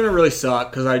 that's going to really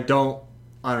suck, because I don't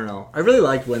know. I really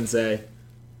liked Wednesday.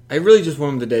 I really just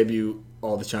want him to debut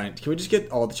all the Chinese... Can we just get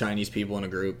all the Chinese people in a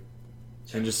group?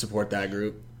 And just support that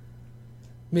group?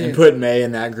 Man. And put May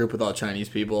in that group with all Chinese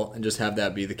people and just have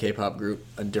that be the K-pop group,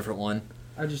 a different one.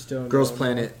 I just don't Girls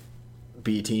Planet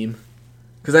B team.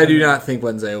 Because I do not think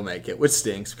Wednesday will make it, which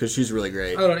stinks because she's really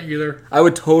great. I don't either. I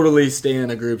would totally stay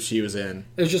in a group she was in.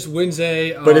 It's just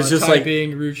Wednesday, but it's just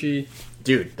Taiping, Ruchi.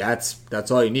 Dude, that's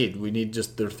all you need. We need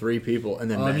just the 3 people and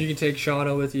then May. You can take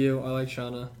Shauna with you. I like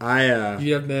Shauna.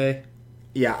 You have May.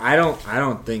 Yeah, I don't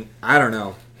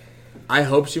know. I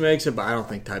hope she makes it, but I don't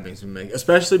think Taiping's going to make it.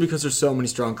 Especially because there's so many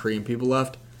strong Korean people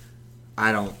left.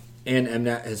 And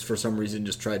Mnet has, for some reason,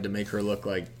 just tried to make her look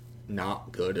like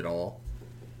not good at all.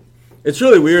 It's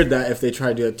really weird that if they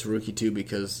tried to do it to Rookie too,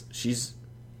 because she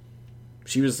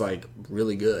was, like,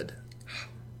 really good.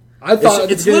 I thought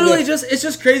it's literally it's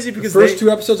just crazy because the first 2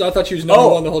 episodes, I thought she was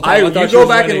number 1 the whole time. You go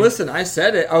back and listen. I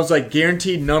said it. I was like,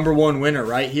 guaranteed number 1 winner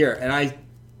right here. And I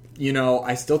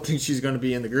still think she's going to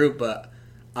be in the group, but...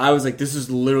 I was like, this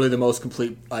is literally the most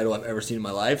complete idol I've ever seen in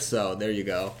my life, so there you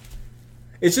go.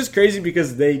 It's just crazy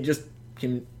because they just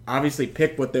can obviously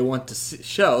pick what they want to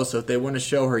show, so if they want to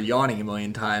show her yawning a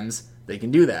million times, they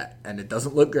can do that, and it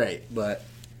doesn't look great, but...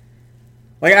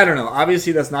 Like, I don't know.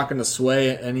 Obviously, that's not going to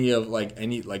sway any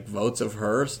votes of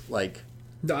hers, like...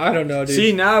 I don't know, dude.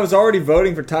 See, now I was already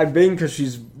voting for Taiping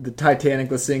because the Titanic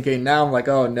was sinking. Now I'm like,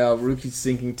 oh no, Rookie's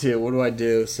sinking too. What do I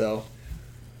do? So...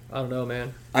 I don't know,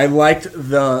 man. I liked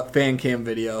the fan cam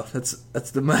video. That's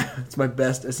my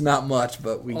best. It's not much,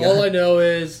 but we got. All I know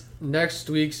is next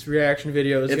week's reaction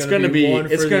video is going to be one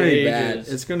for the ages. Bad.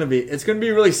 It's going to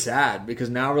be really sad because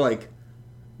now we're like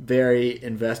very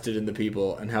invested in the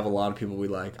people and have a lot of people we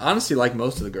like. Honestly, like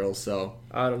most of the girls. So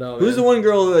I don't know. Who's the one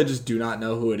girl that I just do not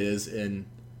know who it is in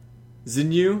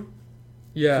Xinyu?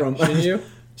 Yeah, Xinyu.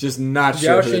 Just not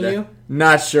sure.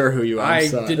 Not sure who you are. I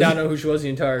did not know who she was the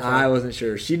entire time. I wasn't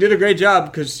sure. She did a great job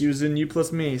because she was in You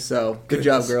Plus Me. So good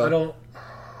job, girl.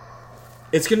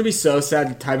 It's gonna be so sad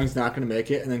that Taiping's not gonna make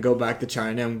it, and then go back to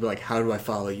China and be like, "How do I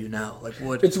follow you now?" Like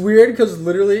what? It's weird because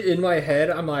literally in my head,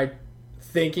 I'm like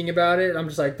thinking about it. I'm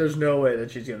just like, "There's no way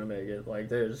that she's gonna make it." Like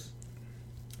there's.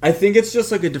 I think it's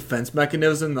just like a defense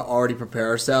mechanism to already prepare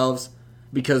ourselves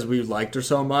because we liked her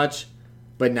so much,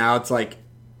 but now it's like.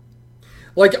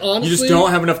 Like honestly, you just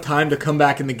don't have enough time to come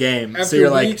back in the game. After so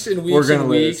you're weeks like, and weeks we're gonna and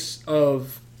lose. Weeks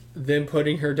of them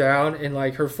putting her down and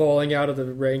like her falling out of the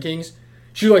rankings,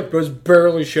 she like was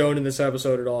barely shown in this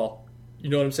episode at all. You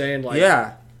know what I'm saying? Like,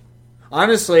 yeah.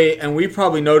 Honestly, and we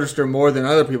probably noticed her more than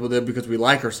other people did because we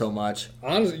like her so much.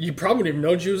 Honestly, you probably didn't even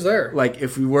know she was there. Like,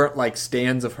 if we weren't like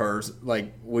stans of hers,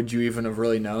 like, would you even have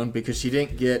really known? Because she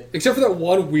didn't get, except for that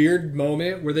one weird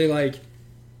moment where they like.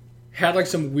 Had like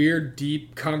some weird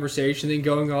deep conversation thing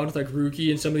going on with like Rookie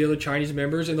and some of the other Chinese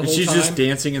members, and the whole she's time just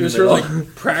dancing in the middle. Her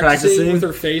like practicing with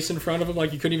her face in front of him,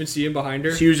 like you couldn't even see him behind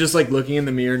her. She was just like looking in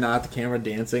the mirror, not the camera,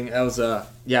 dancing. That was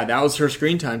that was her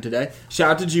screen time today.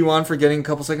 Shout out to Jiwon for getting a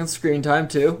couple seconds of screen time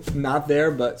too. Not there,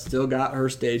 but still got her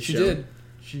stage show. She did.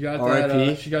 She got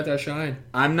that. She got that shine.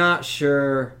 I'm not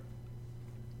sure,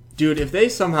 dude. If they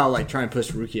somehow like try and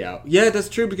push Rookie out, yeah, that's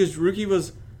true because Rookie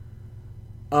was.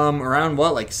 Around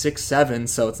what, like 6, 7,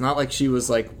 so it's not like she was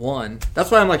like 1.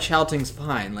 That's why I'm like Xiaoting's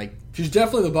fine. Like she's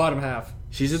definitely the bottom half.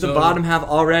 She's at the bottom half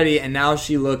already, and now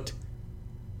she looked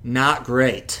not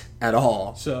great at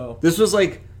all. So this was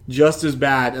like just as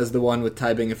bad as the one with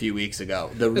Taiping a few weeks ago,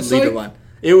 the leader one.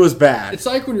 It was bad. It's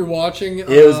like when you're watching It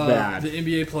was bad. the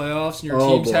NBA playoffs and your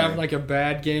Oh, team's boy. having like a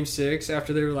bad game 6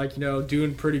 after they were like,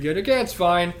 doing pretty good. Okay, it's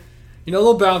fine.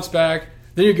 They'll bounce back.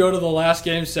 Then you go to the last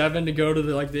game 7 to go to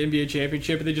the NBA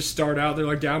championship, and they just start out. They're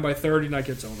like down by 30, and that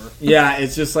gets over. Yeah,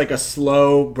 it's just like a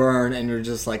slow burn, and you're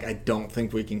just like, I don't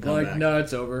think we can come back. No,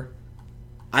 it's over.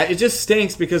 It just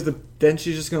stinks because then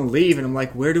she's just gonna leave, and I'm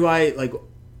like, where do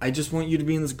I just want you to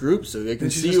be in this group so they can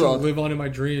And she's see just you gonna all. live on in my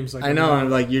dreams. I know, I'm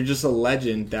like, you're just a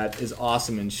legend that is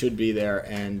awesome and should be there.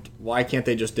 And why can't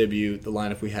they just debut the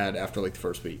lineup we had after like the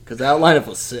first week? Because that lineup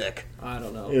was sick. I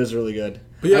don't know. It was really good.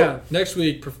 But yeah, next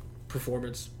week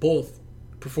performance, both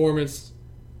performance,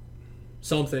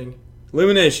 something,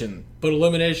 Elimination but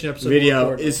elimination episode.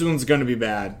 video. This one's gonna be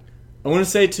bad. I want to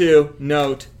say too.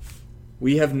 Note,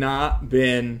 we have not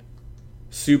been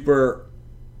super.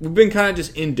 We've been kind of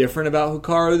just indifferent about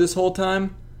Hikaru this whole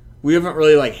time. We haven't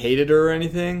really like hated her or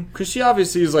anything because she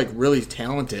obviously is like really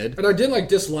talented. And I didn't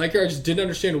dislike her. I just didn't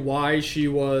understand why she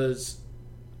was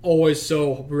always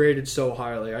so rated so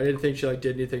highly. I didn't think she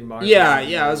did anything minor.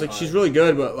 Yeah. I was like, she's really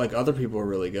good, but like other people are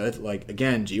really good. Like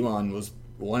again, G1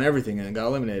 won everything and got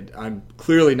eliminated. I'm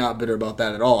clearly not bitter about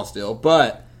that at all still,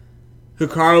 but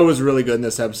Hikaru was really good in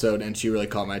this episode and she really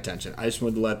caught my attention. I just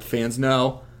wanted to let the fans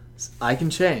know I can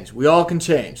change. We all can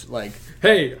change. Like,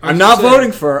 hey, I'm not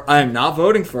voting for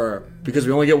her because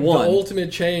we only get one. The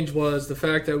ultimate change was the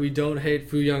fact that we don't hate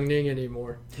Fu Youngning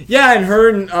anymore. Yeah, and her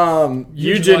and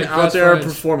Yujin out best there friends.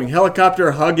 performing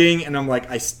helicopter, hugging, and I'm like,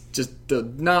 I just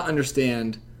do not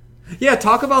understand. Yeah,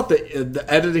 talk about the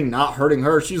editing not hurting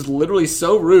her. She's literally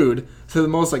so rude to the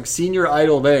most senior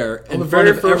idol there in the front very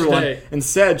of first everyone, day. and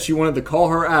said she wanted to call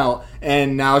her out,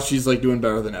 and now she's doing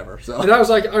better than ever. So And I was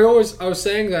like, I was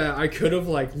saying that I could have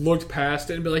looked past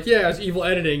it and be like, yeah, it's evil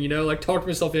editing, talked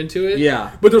myself into it.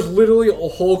 Yeah. But there's literally a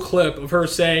whole clip of her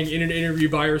saying in an interview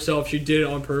by herself she did it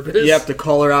on purpose. you have to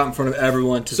call her out in front of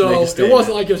everyone to make a So statement. it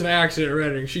wasn't like it was an accident or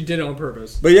editing. She did it on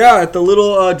purpose. But yeah, at the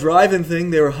little drive-in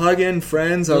thing, they were hugging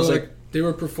friends. I was like, they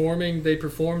were performing. They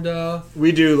performed.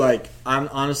 we do I'm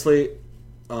honestly,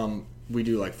 we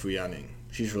do Fu Yaning.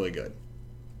 She's really good,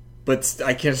 but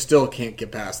I still can't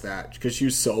get past that because she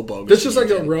was so bogus. This is a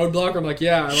roadblock. I'm like,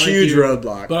 yeah, I like huge you,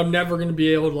 roadblock. but I'm never going to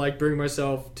be able to bring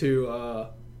myself to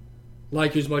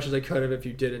like you as much as I could have if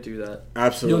you didn't do that.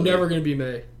 Absolutely, You're never going to be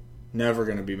May. Never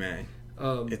gonna be May.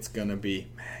 It's gonna be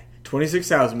May.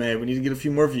 26,000 May. We need to get a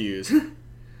few more views.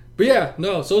 But yeah,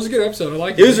 no. So it was a good episode. I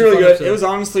liked it. It was really fun good. episode. It was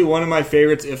honestly one of my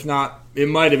favorites. If not, it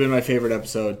might have been my favorite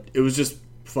episode. It was just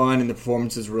fun, and the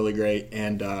performance is really great,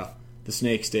 and the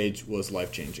snake stage was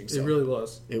life changing. So It really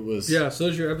was. It was. Yeah. So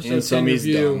there's your episode And 10 Summy's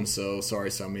review. dumb, so sorry,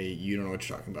 Summy. You don't know what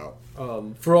you're talking about.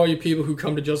 For all you people who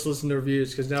come to just listen to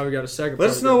reviews, because now we got a second. Let part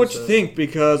us of the know what you episode. think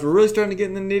because we're really starting to get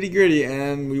in the nitty gritty,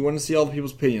 and we want to see all the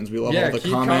people's opinions. We love all the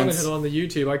keep comments. commenting on the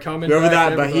YouTube. I comment. Whoever back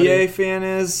that to everybody. Bahia fan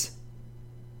is,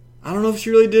 I don't know if she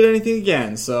really did anything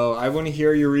again. So I want to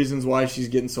hear your reasons why she's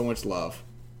getting so much love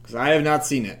because I have not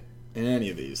seen it in any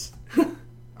of these.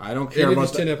 I don't care It about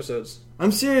was 10 episodes,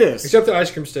 I'm serious. except the ice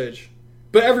cream stage.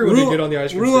 But everyone did good on the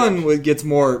ice cream stage. Ruan gets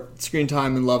more screen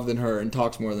time and love than her and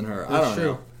talks more than her. I That's don't true.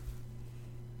 know.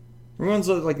 Ruan's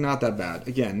not that bad.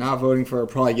 Again, not voting for her,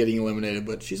 probably getting eliminated,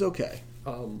 but she's okay.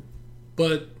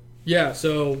 But yeah,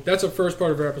 so that's the first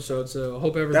part of our episode. So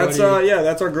hope everybody.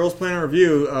 That's our Girls Planet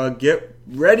review. Get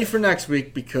ready for next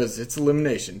week because it's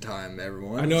elimination time,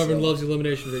 everyone. I know everyone loves the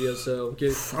elimination videos, so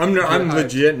get. I'm hyped.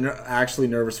 legit actually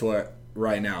nervous for it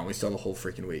right now. We still have a whole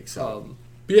freaking week. So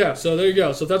But yeah, so there you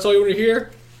go. So if that's all you want to hear,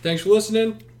 thanks for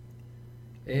listening.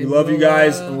 we And love you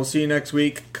guys, and we'll see you next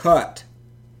week. Cut.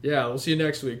 Yeah, we'll see you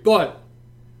next week. But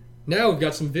now we've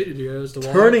got some videos to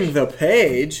watch. Turning the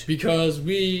page. Because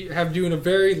we have doing a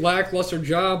very lackluster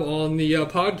job on the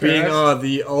podcast. Being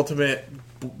the ultimate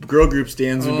girl group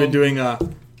stands, we've been doing a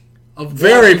of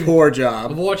very watching- poor Of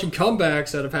job watching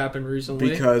comebacks that have happened recently.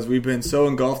 because we've been so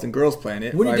engulfed in Girls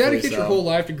Planet. When you rightfully dedicate your so. whole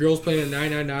life to Girls Planet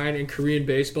 999 and Korean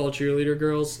baseball cheerleader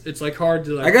girls, it's hard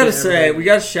to. I gotta get say, everybody- we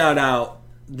gotta shout out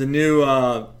the new.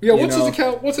 Yeah, what's his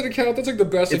account? What's an account? That's the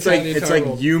best It's account like in the it's entire like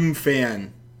world. Yoon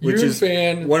Fan, which Yoon is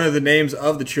Fan. one of the names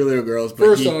of the cheerleader girls. But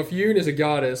First off, Yoon is a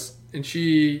goddess, and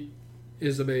she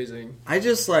is amazing. I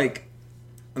just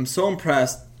I'm so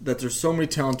impressed that there's so many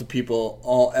talented people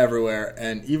all everywhere,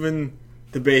 and even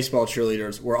the baseball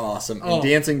cheerleaders were awesome and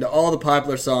dancing to all the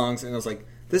popular songs. And I was like,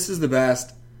 this is the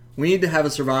best. We need to have a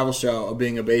survival show of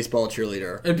being a baseball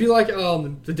cheerleader. It'd be like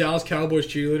the Dallas Cowboys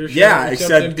cheerleader show. Yeah, them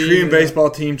except being Korean baseball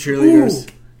team cheerleaders.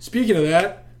 Ooh, speaking of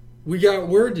that, we got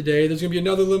word today there's going to be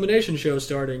another elimination show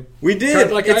starting. We did. Kind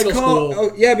of like it's Idol called, School.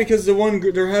 Oh, yeah, because the one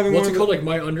they're having. What's one it called? Like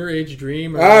My Underage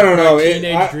Dream? Or I don't know. My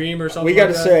Teenage Dream or something. We got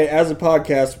to like say, as a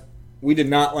podcast, we did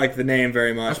not like the name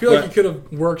very much. I feel like you could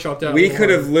have workshopped that. We could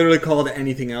have literally called it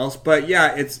anything else, but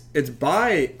yeah, it's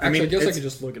by. I guess I could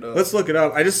just look it up. Let's look it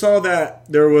up. I just saw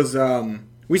that there was.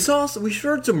 We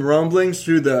heard some rumblings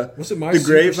through the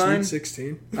grapevine.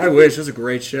 16? I wish it was a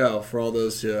great show for all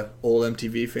those old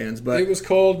MTV fans, but It was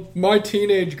called My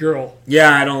Teenage Girl.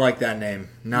 yeah, I don't like that name.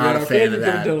 Not a fan I feel like of you could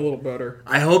have that. done a little better.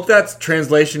 I hope that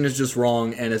translation is just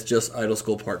wrong and it's just Idol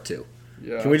School Part 2.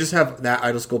 Yeah. Can we just have that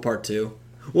Idol School Part 2?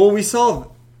 Well, we saw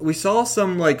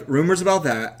some like rumors about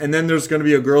that, and then there's going to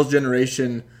be a Girls'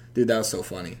 Generation. Dude, that was so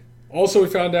funny. Also, we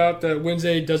found out that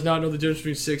Wednesday does not know the difference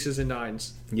between 6s and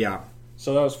 9s. Yeah,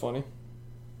 So that was funny.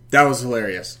 that was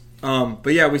hilarious.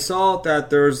 But yeah, we saw that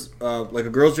there's like a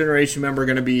Girls' Generation member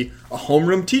going to be a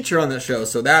homeroom teacher on that show,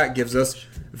 so that gives us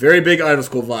very big Idol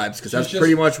School vibes because that's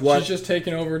pretty much what she's just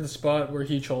taking over the spot where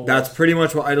Heechul was. That's pretty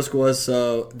much what Idol School was,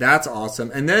 so that's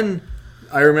awesome. And then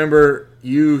I remember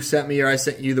you sent me, or I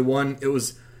sent you the one. It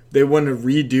was they want to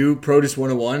redo Produce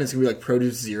 101. It's gonna be like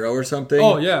Produce 0 or something.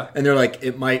 Oh yeah, and they're like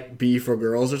it might be for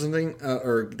girls or something,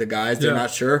 or the guys. They're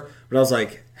not sure, but I was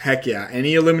like, heck yeah,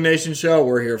 any elimination show,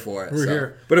 we're here for it. We're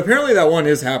here. But apparently that one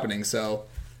is happening. So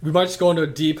we might just go into a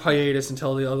deep hiatus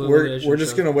until the other we're elimination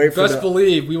just shows. gonna wait for. Best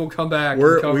believe we will come back.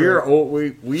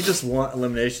 We just want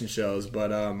elimination shows,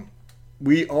 but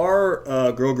we are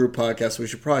a girl group podcast, so we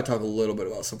should probably talk a little bit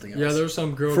about something else. Yeah, there's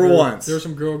some girl for group. once. There's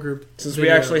some girl group Since videos. we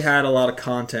actually had a lot of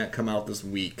content come out this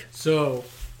week. So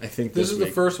I think this is the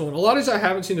week. first one. A lot of these I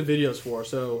haven't seen the videos for,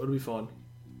 so it'll be fun.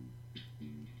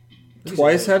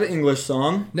 Twice had an English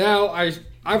song. Now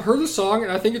I've heard the song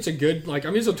and I think it's a good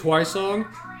it's a Twice song,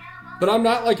 but I'm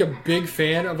not like a big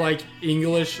fan of like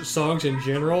English songs in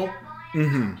general.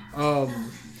 Mm-hmm.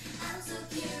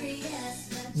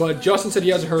 But Justin said he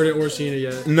hasn't heard it or seen it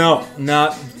yet. No,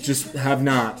 have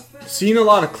not. Seen a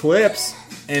lot of clips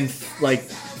and like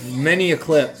many a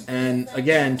clip, and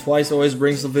again, Twice always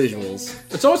brings the visuals.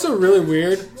 It's also really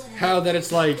weird how that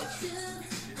it's like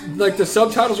the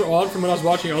subtitles are on from when I was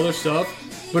watching other stuff,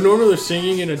 but normally they're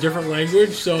singing in a different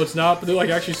language, so it's not, but they're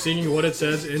like actually singing what it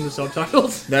says in the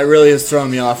subtitles. That really is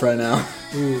throwing me off right now.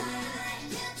 Ooh.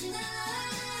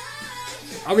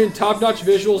 I mean, top-notch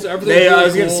visuals, everything. I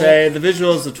was going to say, the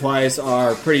visuals of Twice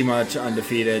are pretty much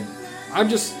undefeated. I'm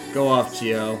just... Go off,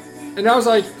 Gio. And I was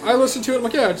like, I listened to it, I'm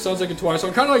like, yeah, it sounds like a Twice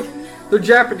song. Kind of like their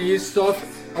Japanese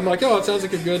stuff. I'm like, oh, it sounds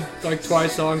like a good like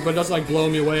Twice song, but it doesn't like blow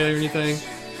me away or anything.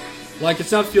 Like,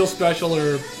 it's not Feel Special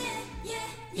or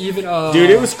even...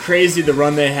 Dude, it was crazy the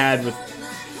run they had with...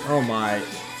 Oh my...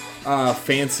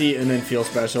 Fancy and then Feel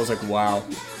Special. I was like, wow.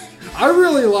 I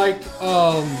really liked...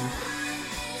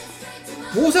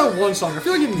 what was that one song? I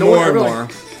feel like it More and more. More.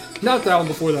 Not that one,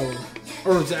 before that one.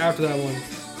 Or was it after that one?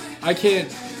 I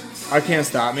Can't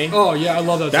Stop Me. Oh, yeah, I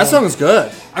love that song. That song is good.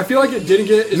 I feel like it didn't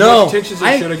get as much attention as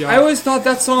it should have got. I always thought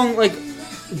that song, like,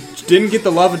 didn't get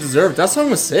the love it deserved. That song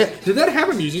was sick. Did that have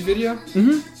a music video?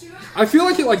 Mm-hmm. I feel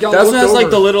like it, like, got That looked one has, over.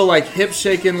 like, the little, like,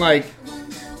 hip-shaking, like...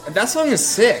 That song is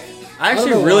sick. I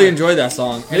actually know really why. enjoyed that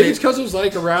song. Maybe it's because it was,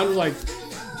 like, around, like,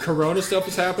 Corona stuff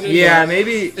was happening. Yeah, but,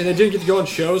 maybe... And it didn't get to go on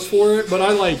shows for it, but I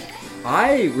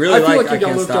really feel like I it got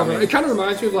Can't looked Stop over. Me. It kind of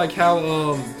reminds me of, like, how,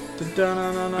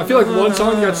 I feel like one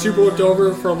song got super looked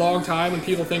over for a long time when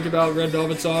people think about Red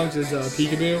Velvet songs is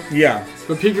Peekaboo. Yeah.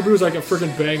 But Peekaboo is like a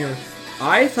freaking banger.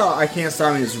 I thought I Can't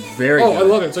Stop Me was very Oh, good. I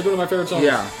love it. It's like one of my favorite songs.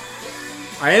 Yeah.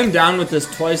 I am down with this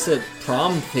Twice at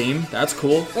Prom theme. That's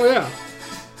cool. Oh, yeah.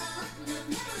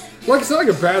 Like, it's not like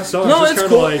a bad song. No, it's it's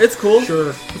just cool. Like, It's cool.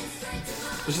 Sure.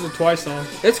 This is a Twice song.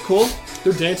 It's cool.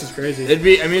 Their dance is crazy.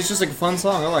 It's just like a fun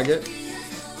song. I like it.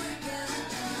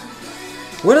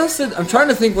 What else I'm trying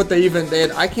to think what they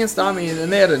had I Can't Stop Me, and then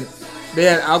they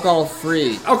had Alcohol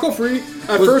Free. Alcohol Free,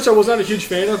 at first I was not a huge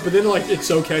fan of, but then like it's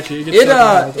so catchy. It gets stuck in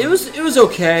my head. It was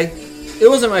okay. It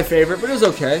wasn't my favorite, but it was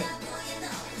okay.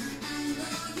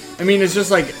 I mean, it's just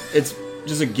like it's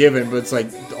just a given, but it's like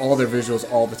all their visuals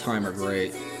all the time are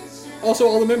great. Also,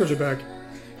 all the members are back.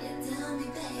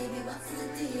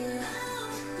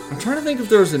 I'm trying to think if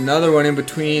there was another one in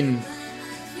between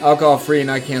Alcohol Free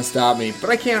and I Can't Stop Me, but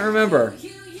I can't remember.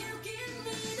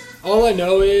 All I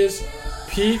know is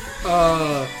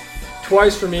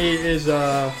Twice for me is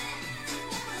Dance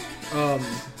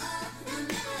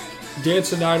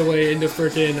the Night Away into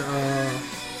freaking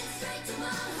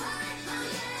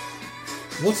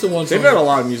What's the one song? They've had a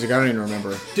lot of music. I don't even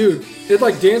remember. Dude, they had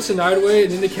like Dance the Night Away,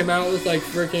 and then they came out with like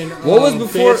freaking What was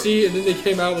before- Fancy, and then they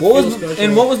came out with Feel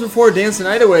Special. What was before Dance the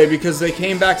Night Away? Because they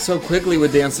came back so quickly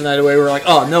with Dance the Night Away. We were like,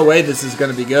 oh, no way this is going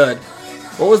to be good.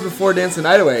 What was before Dance the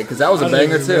Night Away? Because that was a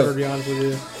banger, too. To be honest with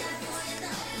you.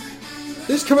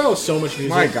 They just come out with so much music.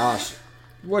 My gosh.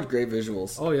 What great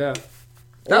visuals. Oh, yeah.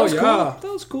 That was yeah. cool.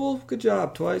 That was cool. Good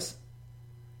job, Twice.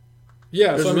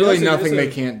 Yeah, There's so, I mean, really that's nothing it's they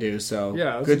can't do, so Yeah,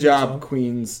 that's a good good job, song.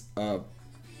 Queen's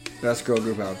best girl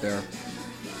group out there.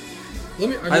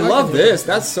 I love this.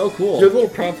 That's so cool. Your little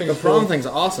prom thing. The is prom cool. thing's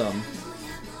awesome.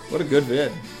 What a good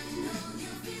vid.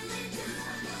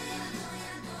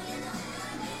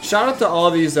 Shout out to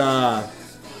all these. I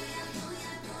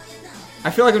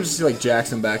feel like I'm just like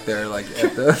Jackson back there, like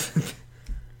at the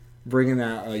bringing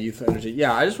that youth energy.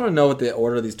 Yeah, I just want to know what the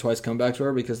order of these Twice comebacks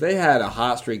were because they had a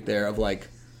hot streak there of like.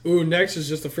 Ooh, next is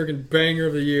just a freaking banger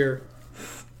of the year.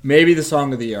 Maybe the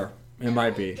song of the year. It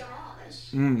might be.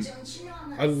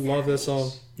 I love this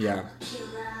song. Yeah.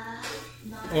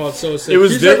 Oh, it's so sick. It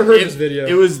was You've never heard this video.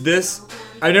 It was this.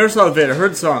 I never saw the video. I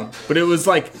heard the song, but it was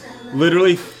like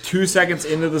literally 2 seconds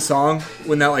into the song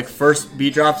when that like first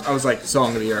beat drops. I was like,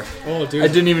 "Song of the year." Oh, dude. I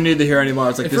didn't even need to hear anymore. I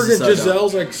was like, And "This is freaking so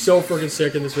Giselle's like so freaking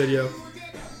sick in this video.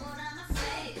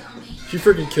 She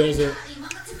freaking kills it.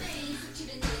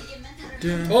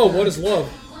 Oh, What Is Love?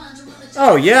 dope."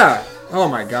 Oh yeah. Oh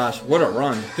my gosh, what a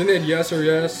run! Then they had Yes or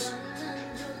Yes.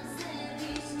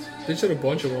 They just had a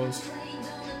bunch of ones.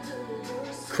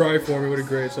 Cry For Me, what a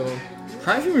great song.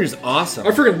 Cry for Me is awesome.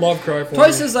 I freaking love Cry For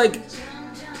Twice Me. is like.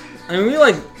 I mean, we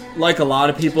like a lot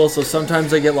of people, so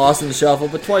sometimes they get lost in the shuffle.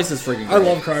 But Twice is freaking. I great.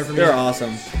 love Cry For Me. They're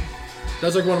awesome.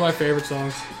 That's like one of my favorite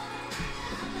songs.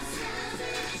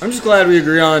 I'm just glad we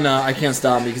agree on I Can't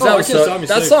Stop Me because I Can't Stop Me,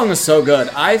 that sick. song is so good.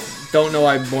 I don't know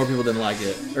why more people didn't like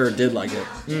it or did like it.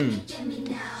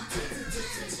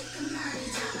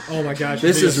 Oh my gosh.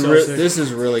 This is so sick. this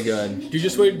is really good. Dude,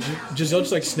 just wait. Giselle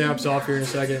just like snaps off here in a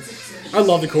second. I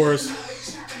love the chorus.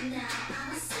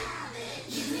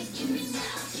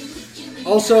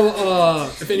 Also,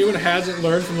 if anyone hasn't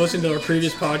learned from listening to our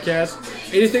previous podcast,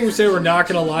 anything we say we're not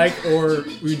gonna like or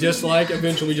we dislike,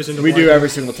 eventually we just end up We do liking. every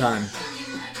single time.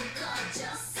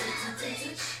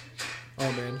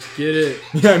 Oh man, get it.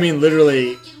 Yeah, I mean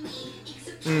literally.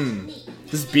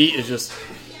 This beat is just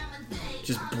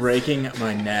breaking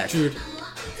my neck. Dude.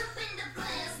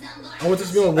 I want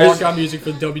this to be my walkout music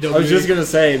for the WWE. I was just gonna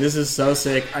say this is so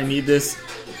sick. I need this.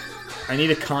 I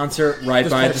need a concert right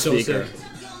This by the part's so speaker. sick.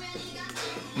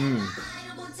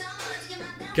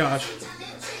 Gosh.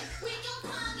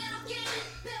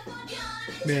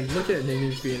 Man, look at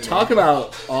Nene being in Talk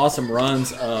about awesome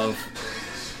runs of.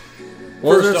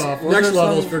 What was First their- off, what was next their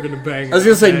level is song? freaking a banger. I was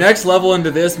gonna say Okay. next level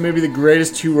into this, maybe the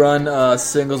greatest 2-run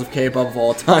singles of K-pop of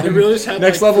all time. They really just had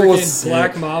next like level was freaking sick.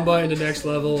 Black Mamba into Next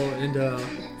Level and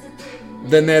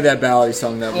Then they had that ballady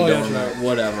song that we Oh, don't yeah, remember. that's right.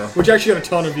 Whatever. which actually got a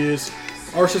ton of views.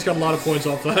 Ours just got a lot of points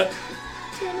off that.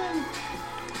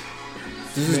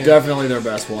 This is Man. definitely their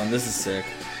best one. This is sick.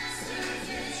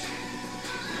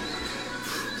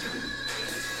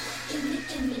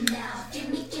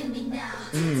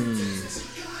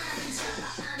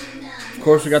 Of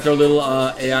course, we got their little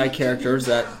AI characters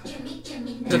that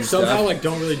That do somehow stuff. like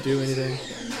don't really do anything.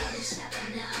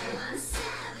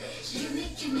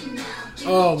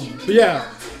 But yeah,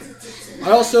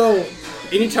 I also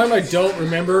anytime I don't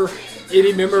remember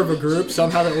any member of a group,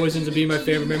 somehow that always ends up being my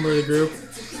favorite member of the group.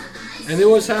 And they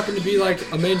always happen to be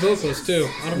like a main vocalist too.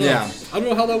 I don't know. Yeah. I don't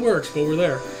know how that works, but we're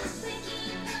there.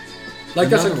 Like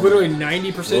that's like Another literally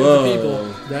 90% of the Whoa. people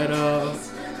that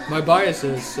my bias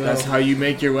is. So. That's how you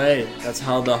make your way. That's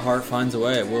how the heart finds a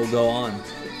way. It will go on.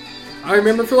 I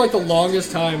remember for like the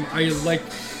longest time, I like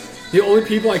the only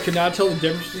people I could not tell the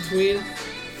difference between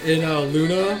in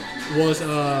Luna was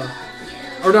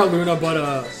or not Luna,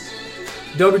 but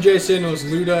WJ Sin was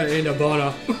Luna and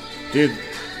Abana. Dude,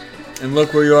 and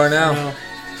look where you are now. Now,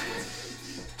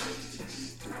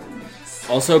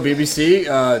 Also, BBC,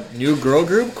 new girl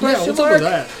group? yeah, Question what's up mark? with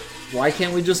that? Why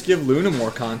can't we just give Luna more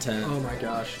content? Oh my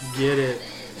gosh, get it,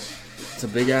 It's a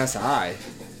big ass eye.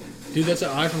 dude. That's an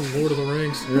eye from Lord of the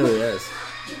Rings. It really is.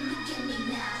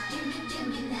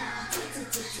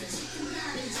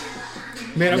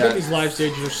 Man, I Yeah. bet these live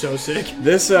stages are so sick.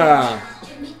 This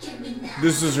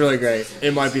was really great.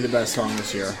 It might be the best song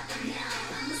this year.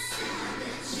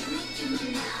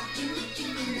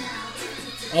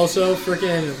 Also,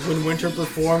 freaking when Winter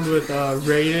performed with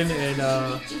Raiden and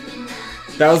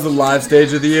That was the live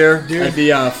stage of the year Dude. at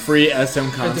the free SM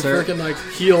at the concert. freaking like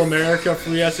Heal America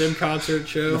Free SM concert The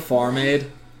show. Farm Aid.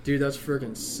 Dude, that's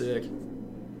freaking sick.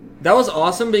 That was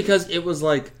awesome because it was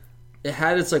like it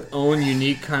had its like own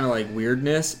unique kind of like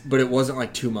weirdness, but it wasn't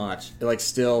like too much. It like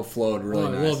still flowed really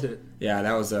nice. I loved it. Yeah,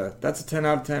 that's a 10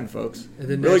 out of 10, folks. And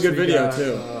then really next good we video got,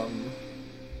 too.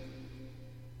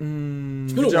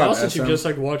 It's been a while since you've just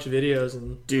like watched videos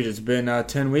and. Dude, it's been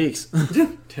 10 weeks.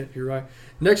 You're right.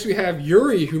 Next we have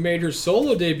Yuri, who made her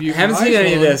solo debut. I haven't seen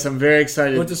any of this. I'm very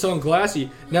excited. With the song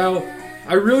Glassy. Now,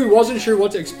 I really wasn't sure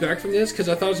what to expect from this because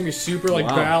I thought it was gonna be super like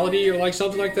ballady or like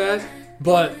something like that.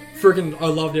 But freaking, I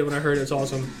loved it when I heard it. It's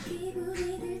awesome.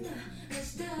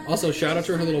 Also, shout out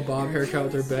to her little bob haircut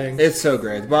with her bangs. It's so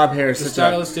great. Bob hair is such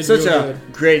a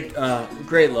great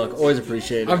look. Always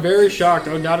appreciate it. I'm very shocked.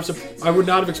 I would not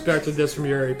have expected this from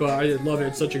Yuri, but I love it.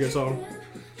 It's such a good song.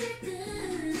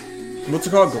 What's it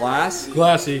called? Glassy.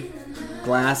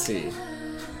 Glassy.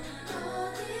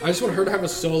 I just want her to have a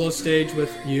solo stage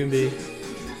with Yoonbi.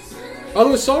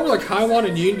 Although a song where like Haiwan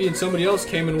and Yoonbi and somebody else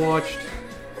came and watched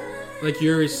like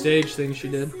Yuri's stage thing she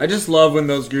did. I just love when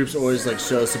those groups always like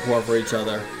show support for each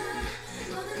other.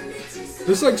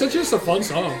 This is like such just a fun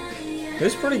song.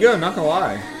 It's pretty good, I'm not gonna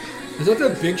lie. Is that the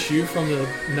Big Shoe from the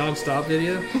Non-Stop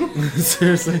video?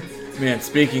 Seriously? Man,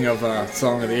 speaking of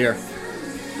Song of the Year.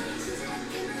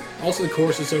 Also, the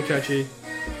chorus is so catchy.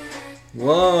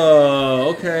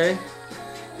 Whoa, okay.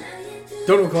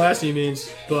 Don't know what Glassy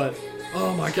means, but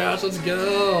oh my gosh, let's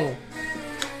go.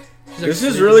 This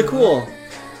is really cool.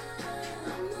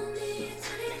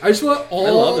 I just want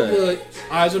all the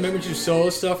Eyes Won't Make Me Do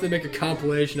solo stuff. They make a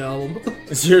compilation album.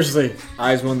 Seriously,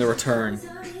 Eyes Won the Return.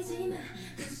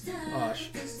 Gosh,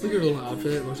 look at her little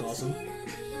outfit. It looks awesome.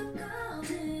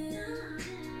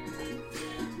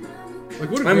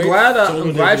 Like, what a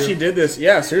I'm glad she did this.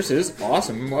 Yeah, seriously, this is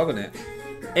awesome. I'm loving it.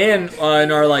 And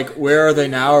in our like, where are they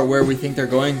now, or where we think they're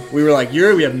going, we were like,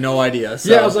 Yuri, we have no idea.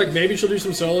 So. Yeah, I was like, maybe she'll do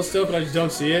some solo stuff, but I just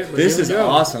don't see it. But this is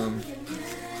awesome.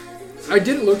 I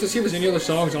didn't look to see if there's any other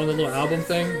songs on the little album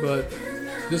thing, but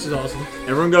this is awesome.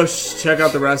 Everyone go check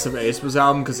out the rest of aespa's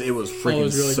album because it was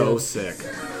freaking really so good. Sick.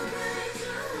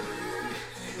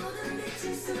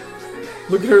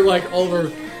 Look at her, like, all of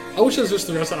her... I wish it was just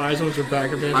the rest of Eyes Won't her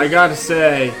back a bit. I gotta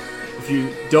say, if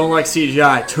you don't like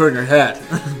CGI, turn your head.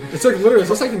 It's like, literally, is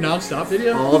this like a Non-Stop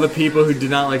video? All the people who did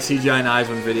not like CGI and Eyes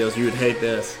Won videos, you would hate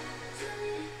this.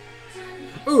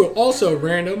 Ooh, also,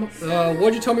 random.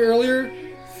 What'd you tell me earlier?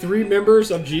 3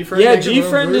 members of G-Friend. Yeah,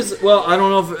 G-Friend is... Well, I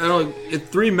don't know if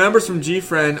 3 members from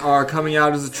G-Friend are coming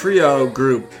out as a trio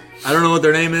group. I don't know what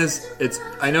their name is.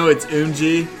 I know it's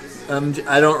Eunji.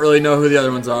 I don't really know who the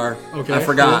other ones are. Okay, I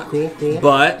forgot. Cool.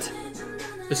 But...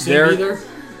 Is Simbi there?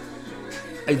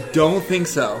 I don't think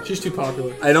so. She's too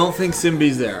popular. I don't think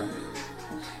Simbi's there.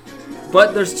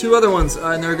 But there's 2 other ones,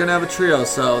 and they're going to have a trio,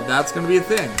 so that's going to be a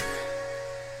thing.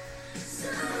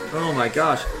 Oh my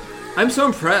gosh. I'm so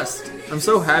impressed. I'm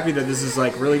so happy that this is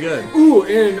like really good. Ooh,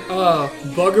 and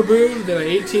Bugaboo, the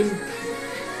 18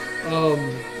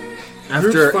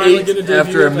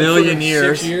 after a million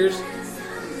years. 6 years.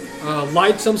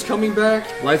 Lightsum's coming back.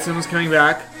 Lightsum's coming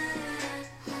back.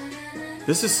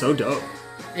 This is so dope.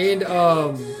 And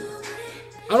I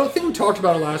don't think we talked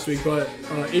about it last week, but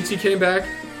ITZY came back.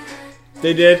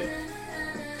 They did.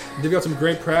 They've got some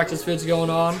great practice vids going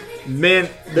on. Man,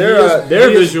 their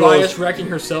visuals. Bias wrecking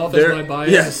herself as my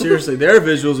bias. Yeah, seriously, their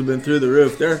visuals have been through the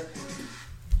roof.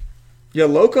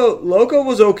 Loco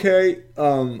was okay.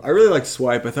 I really liked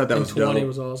Swipe. I thought that was dope. 20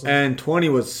 was awesome. And 20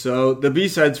 was so. The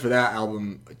B-sides for that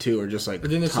album too are just like.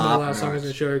 But then this is the last song I was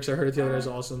gonna show you because I heard it the other day. Is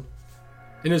awesome.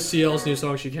 And it's CL's new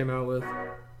song she came out with.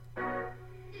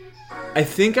 I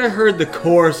think I heard the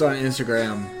chorus on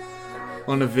Instagram.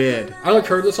 On a vid. I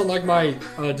heard this on like my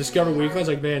Discover Weekly. I was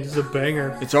like, man, this is a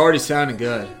banger. It's already sounding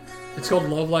good. It's called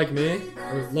Love Like Me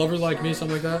or Lover Like Me,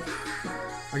 something like that.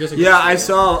 I guess. I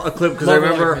saw a clip because I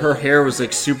remember her hair was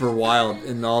like super wild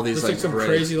in all these like some braids.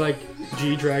 Crazy like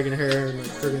G-Dragon hair and like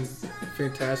friggin'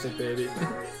 fantastic baby.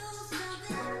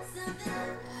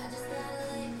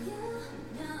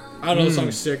 I don't know. This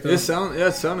song's sick though. It's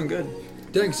sounding good.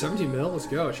 Dang, 17 mil. Let's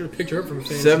go. I should have picked her up from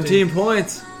 17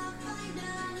 points.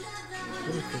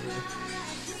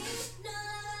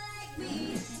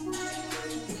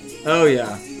 Oh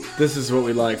yeah, this is what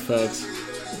we like, folks.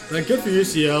 Like, good for you,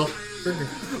 CL.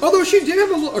 Although she did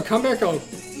have a comeback a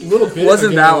little bit. It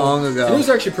wasn't that long ago. It was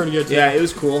actually pretty good too. Yeah, it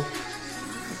was cool.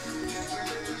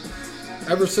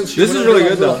 Ever since she this went is really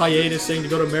good little though. Hiatus saying to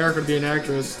go to America to be an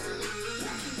actress,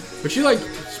 but she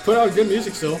put out good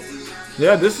music still.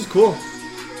 Yeah, this is cool.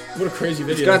 What a crazy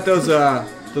video! It's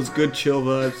got those good chill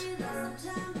vibes.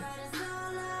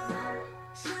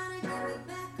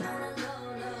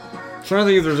 I'm trying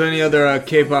to think if there's any other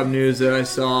K-pop news that I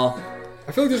saw.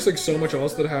 I feel like there's like so much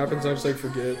else that happens. I just like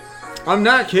forget. I'm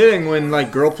not kidding when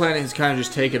like Girl Planet has kind of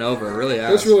just taken over. It really has.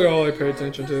 That's really all I pay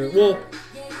attention to. Well,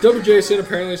 WJSN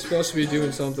apparently is supposed to be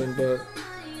doing something, but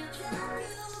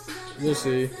we'll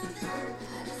see.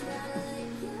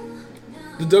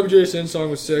 The WJSN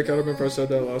song was sick. I don't remember if I said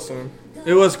that last time.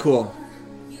 It was cool.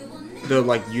 The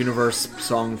like universe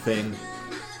song thing.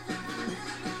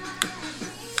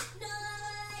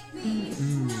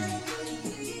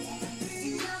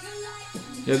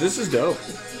 Yeah, this is dope.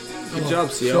 Good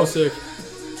job, So CL. sick.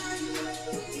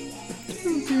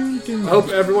 I hope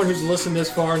everyone who's listened this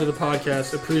far into the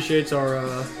podcast appreciates our.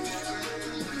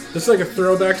 This is like a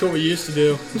throwback to what we used to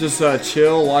do. Just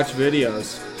chill, watch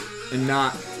videos, and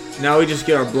not. Now we just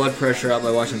get our blood pressure up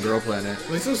by watching Girl Planet.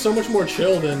 This is so much more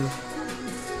chill than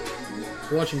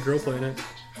watching Girl Planet.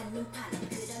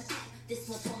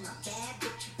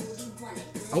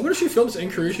 I wonder if she filmed this in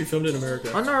Korea. She filmed it in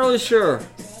America. I'm not really sure.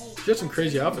 She has some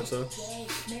crazy outfits though.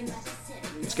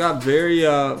 It's got very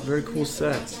cool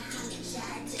sets.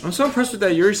 I'm so impressed with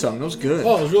that Yuri song. That was good.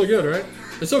 Oh, it was really good, right?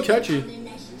 It's so catchy.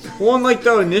 Well, and like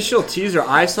the initial teaser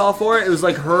I saw for it, it was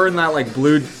like her in that like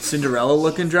blue Cinderella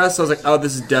looking dress. So I was like, oh,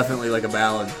 this is definitely like a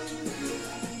ballad.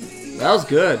 That was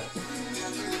good.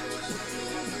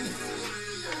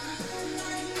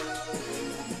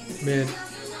 Man.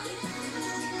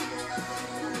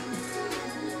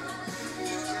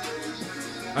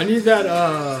 I need that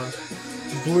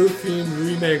blue theme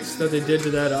remix that they did to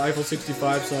that Eiffel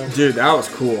 65 song. Dude, that was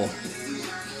cool.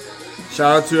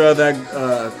 Shout out to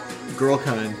that Girl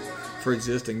Kind for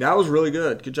existing. That was really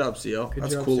good. Good job, CL. Good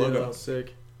That's job, a cool CL. logo.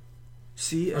 Sick.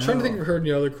 CL. I was trying to think if I've heard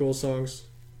any other cool songs.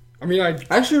 I mean, I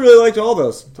actually really liked all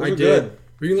those. Those I were did. Good.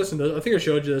 We can listen to this. I think I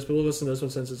showed you this, but we'll listen to this one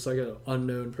since it's like an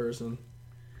unknown person.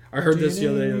 I heard this the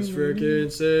other day. It was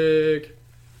freaking sick.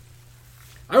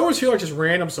 I always feel like just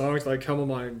random songs like come on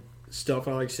my stuff.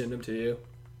 I like send them to you.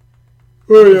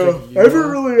 Oh yeah, I haven't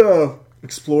really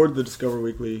explored the Discover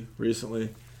Weekly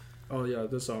recently. Oh yeah,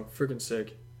 this song freaking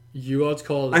sick. It's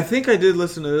called. I think I did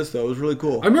listen to this though. It was really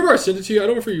cool. I remember I sent it to you. I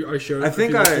don't know if I showed it. I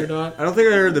think or not. I don't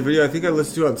think I heard the video. I think I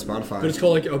listened to it on Spotify. But it's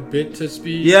called like A Bit to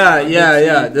Speed.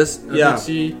 Yeah. This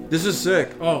is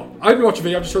sick. Oh, I didn't watch the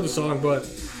video. I just heard the song, but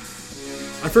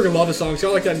I freaking love the song. It's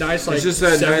got like that nice like it's just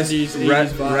that 70s,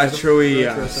 nice 80s vibe. retro-y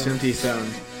Retro synthy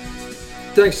sound.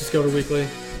 Thanks, Discover Weekly.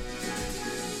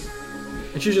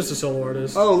 And she's just a solo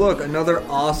artist. Oh look, another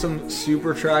awesome,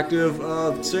 super attractive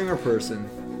singer person.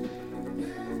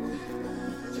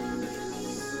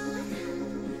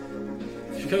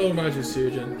 She kind of reminds me of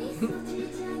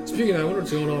Sujin. Speaking of that, I wonder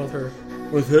what's going on with her.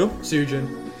 With who?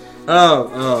 Sujin.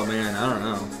 Oh man, I don't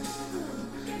know.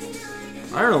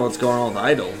 I don't know what's going on with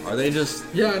Idol. Are they just?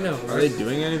 Yeah, I know. Right? Are they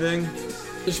doing anything?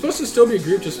 They're supposed to still be a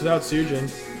group just without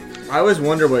Sujin. I always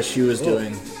wonder what she was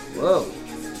doing. Whoa.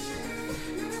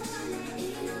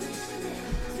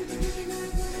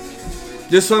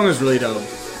 This song is really dope.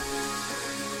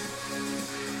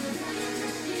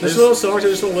 There's little songs I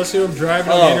just want to listen to them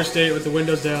driving on the interstate with the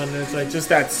windows down, and it's like just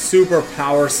that super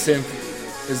power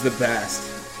synth is the best.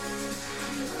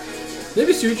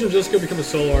 Maybe Sujin will just go become a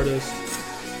solo artist.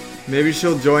 Maybe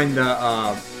she'll join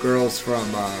the girls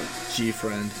from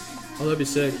G-Friend. Oh, that'd be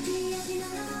sick.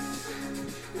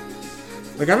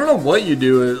 Like, I don't know what you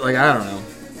do. Like, I don't know.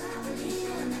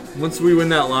 Once we win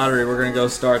that lottery, we're going to go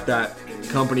start that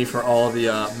company for all the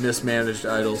mismanaged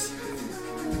idols.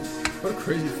 What a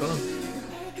crazy fun.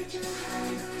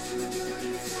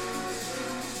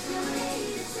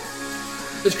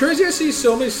 It's crazy I see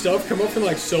so many stuff come up from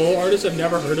like solo artists I've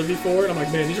never heard of before, and I'm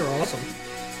like, man, these are awesome.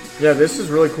 Yeah, this is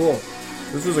really cool.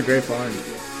 This was a great find.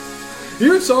 You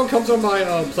know what song comes on my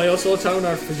playlist all the time and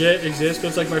I forget it exists, but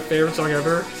it's like my favorite song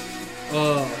ever?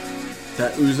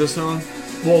 That Uza song?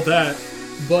 Well, that.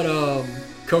 But,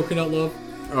 Coconut Love.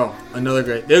 Oh, another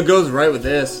great. It goes right with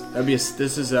this. That'd be.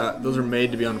 Those are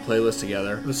made to be on the playlist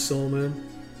together. The Soul Man.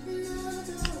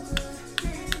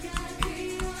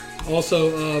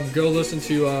 Also, go listen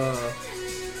to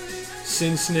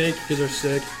Sin Snake because they're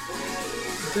sick.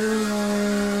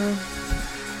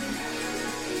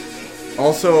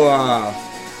 Also,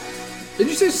 did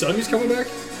you say Sunny's coming back?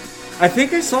 I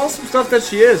think I saw some stuff that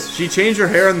she is. She changed her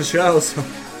hair on the show, so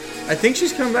I think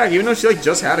she's coming back, even though she like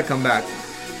just had to come back.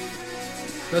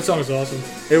 That song is awesome.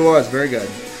 It was very good.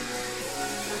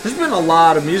 There's been a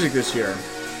lot of music this year,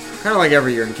 kind of like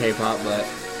every year in K-pop, but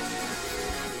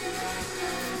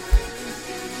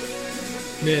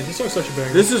man, this song's such a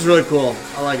banger. This is really cool.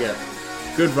 I like it.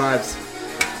 Good vibes.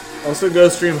 Also, go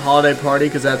stream Holiday Party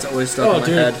because that's always stuck in my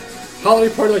head.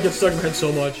 Holiday Party like gets stuck in my head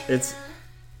so much.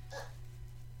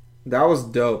 That was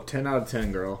dope. 10 out of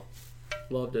 10, girl.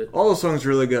 Loved it. All those songs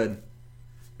really good.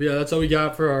 But yeah, that's all we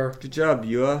got for our. Good job,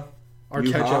 Yua. Our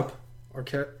You ketchup. hop? Our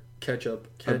ketchup.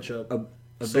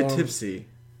 A song. bit tipsy.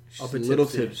 She's A bit a little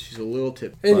tipsy. tipsy. She's a little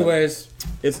tipsy. Anyways,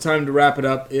 It's time to wrap it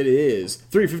up. It is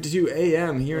 3:52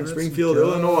 a.m. here in Let's Springfield, go.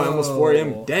 Illinois. Almost 4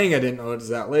 a.m. Dang, I didn't know it was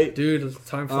that late. dude,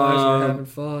 time flies. We're having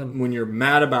fun. When you're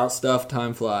mad about stuff,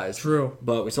 time flies. True.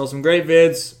 But we saw some great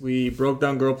vids. We broke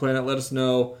down Girl Planet. Let us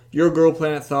know your Girl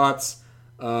Planet thoughts.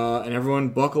 And everyone,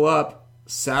 buckle up.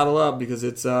 Saddle up because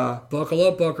it's Buckle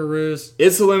up, buckaroos.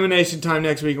 it's elimination time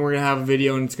next week, and we're gonna have a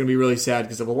video, and it's gonna be really sad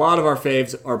because a lot of our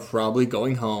faves are probably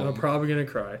going home. I'm probably gonna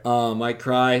cry. Might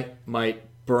cry, might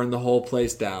burn the whole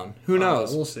place down. Who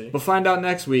knows? We'll see. We'll find out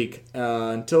next week.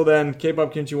 Until then,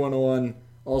 K-Pop Kimchi 101,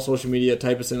 all social media.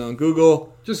 Type us in on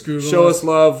Google. Just Google. Show us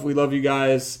love. We love you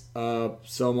guys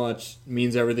so much. It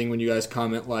means everything when you guys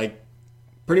comment. Like,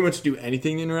 pretty much do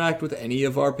anything to interact with any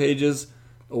of our pages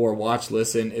or watch,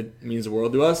 listen. It means the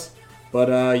world to us.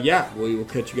 But yeah, we will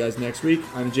catch you guys next week.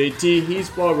 I'm JT. He's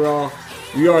Bloggerall.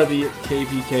 We are the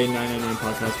KPK 999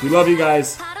 podcast. We love you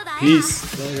guys.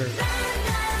 Peace. Later.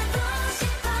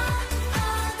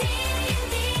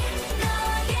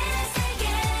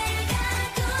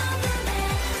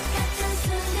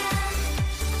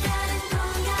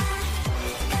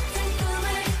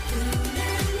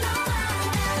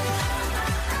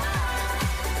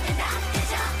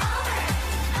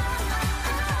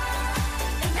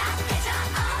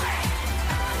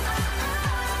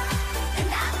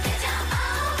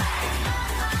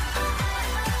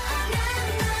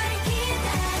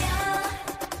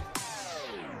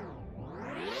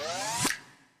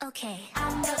 Okay,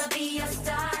 I'm gonna be a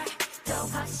star. 더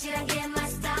확실하게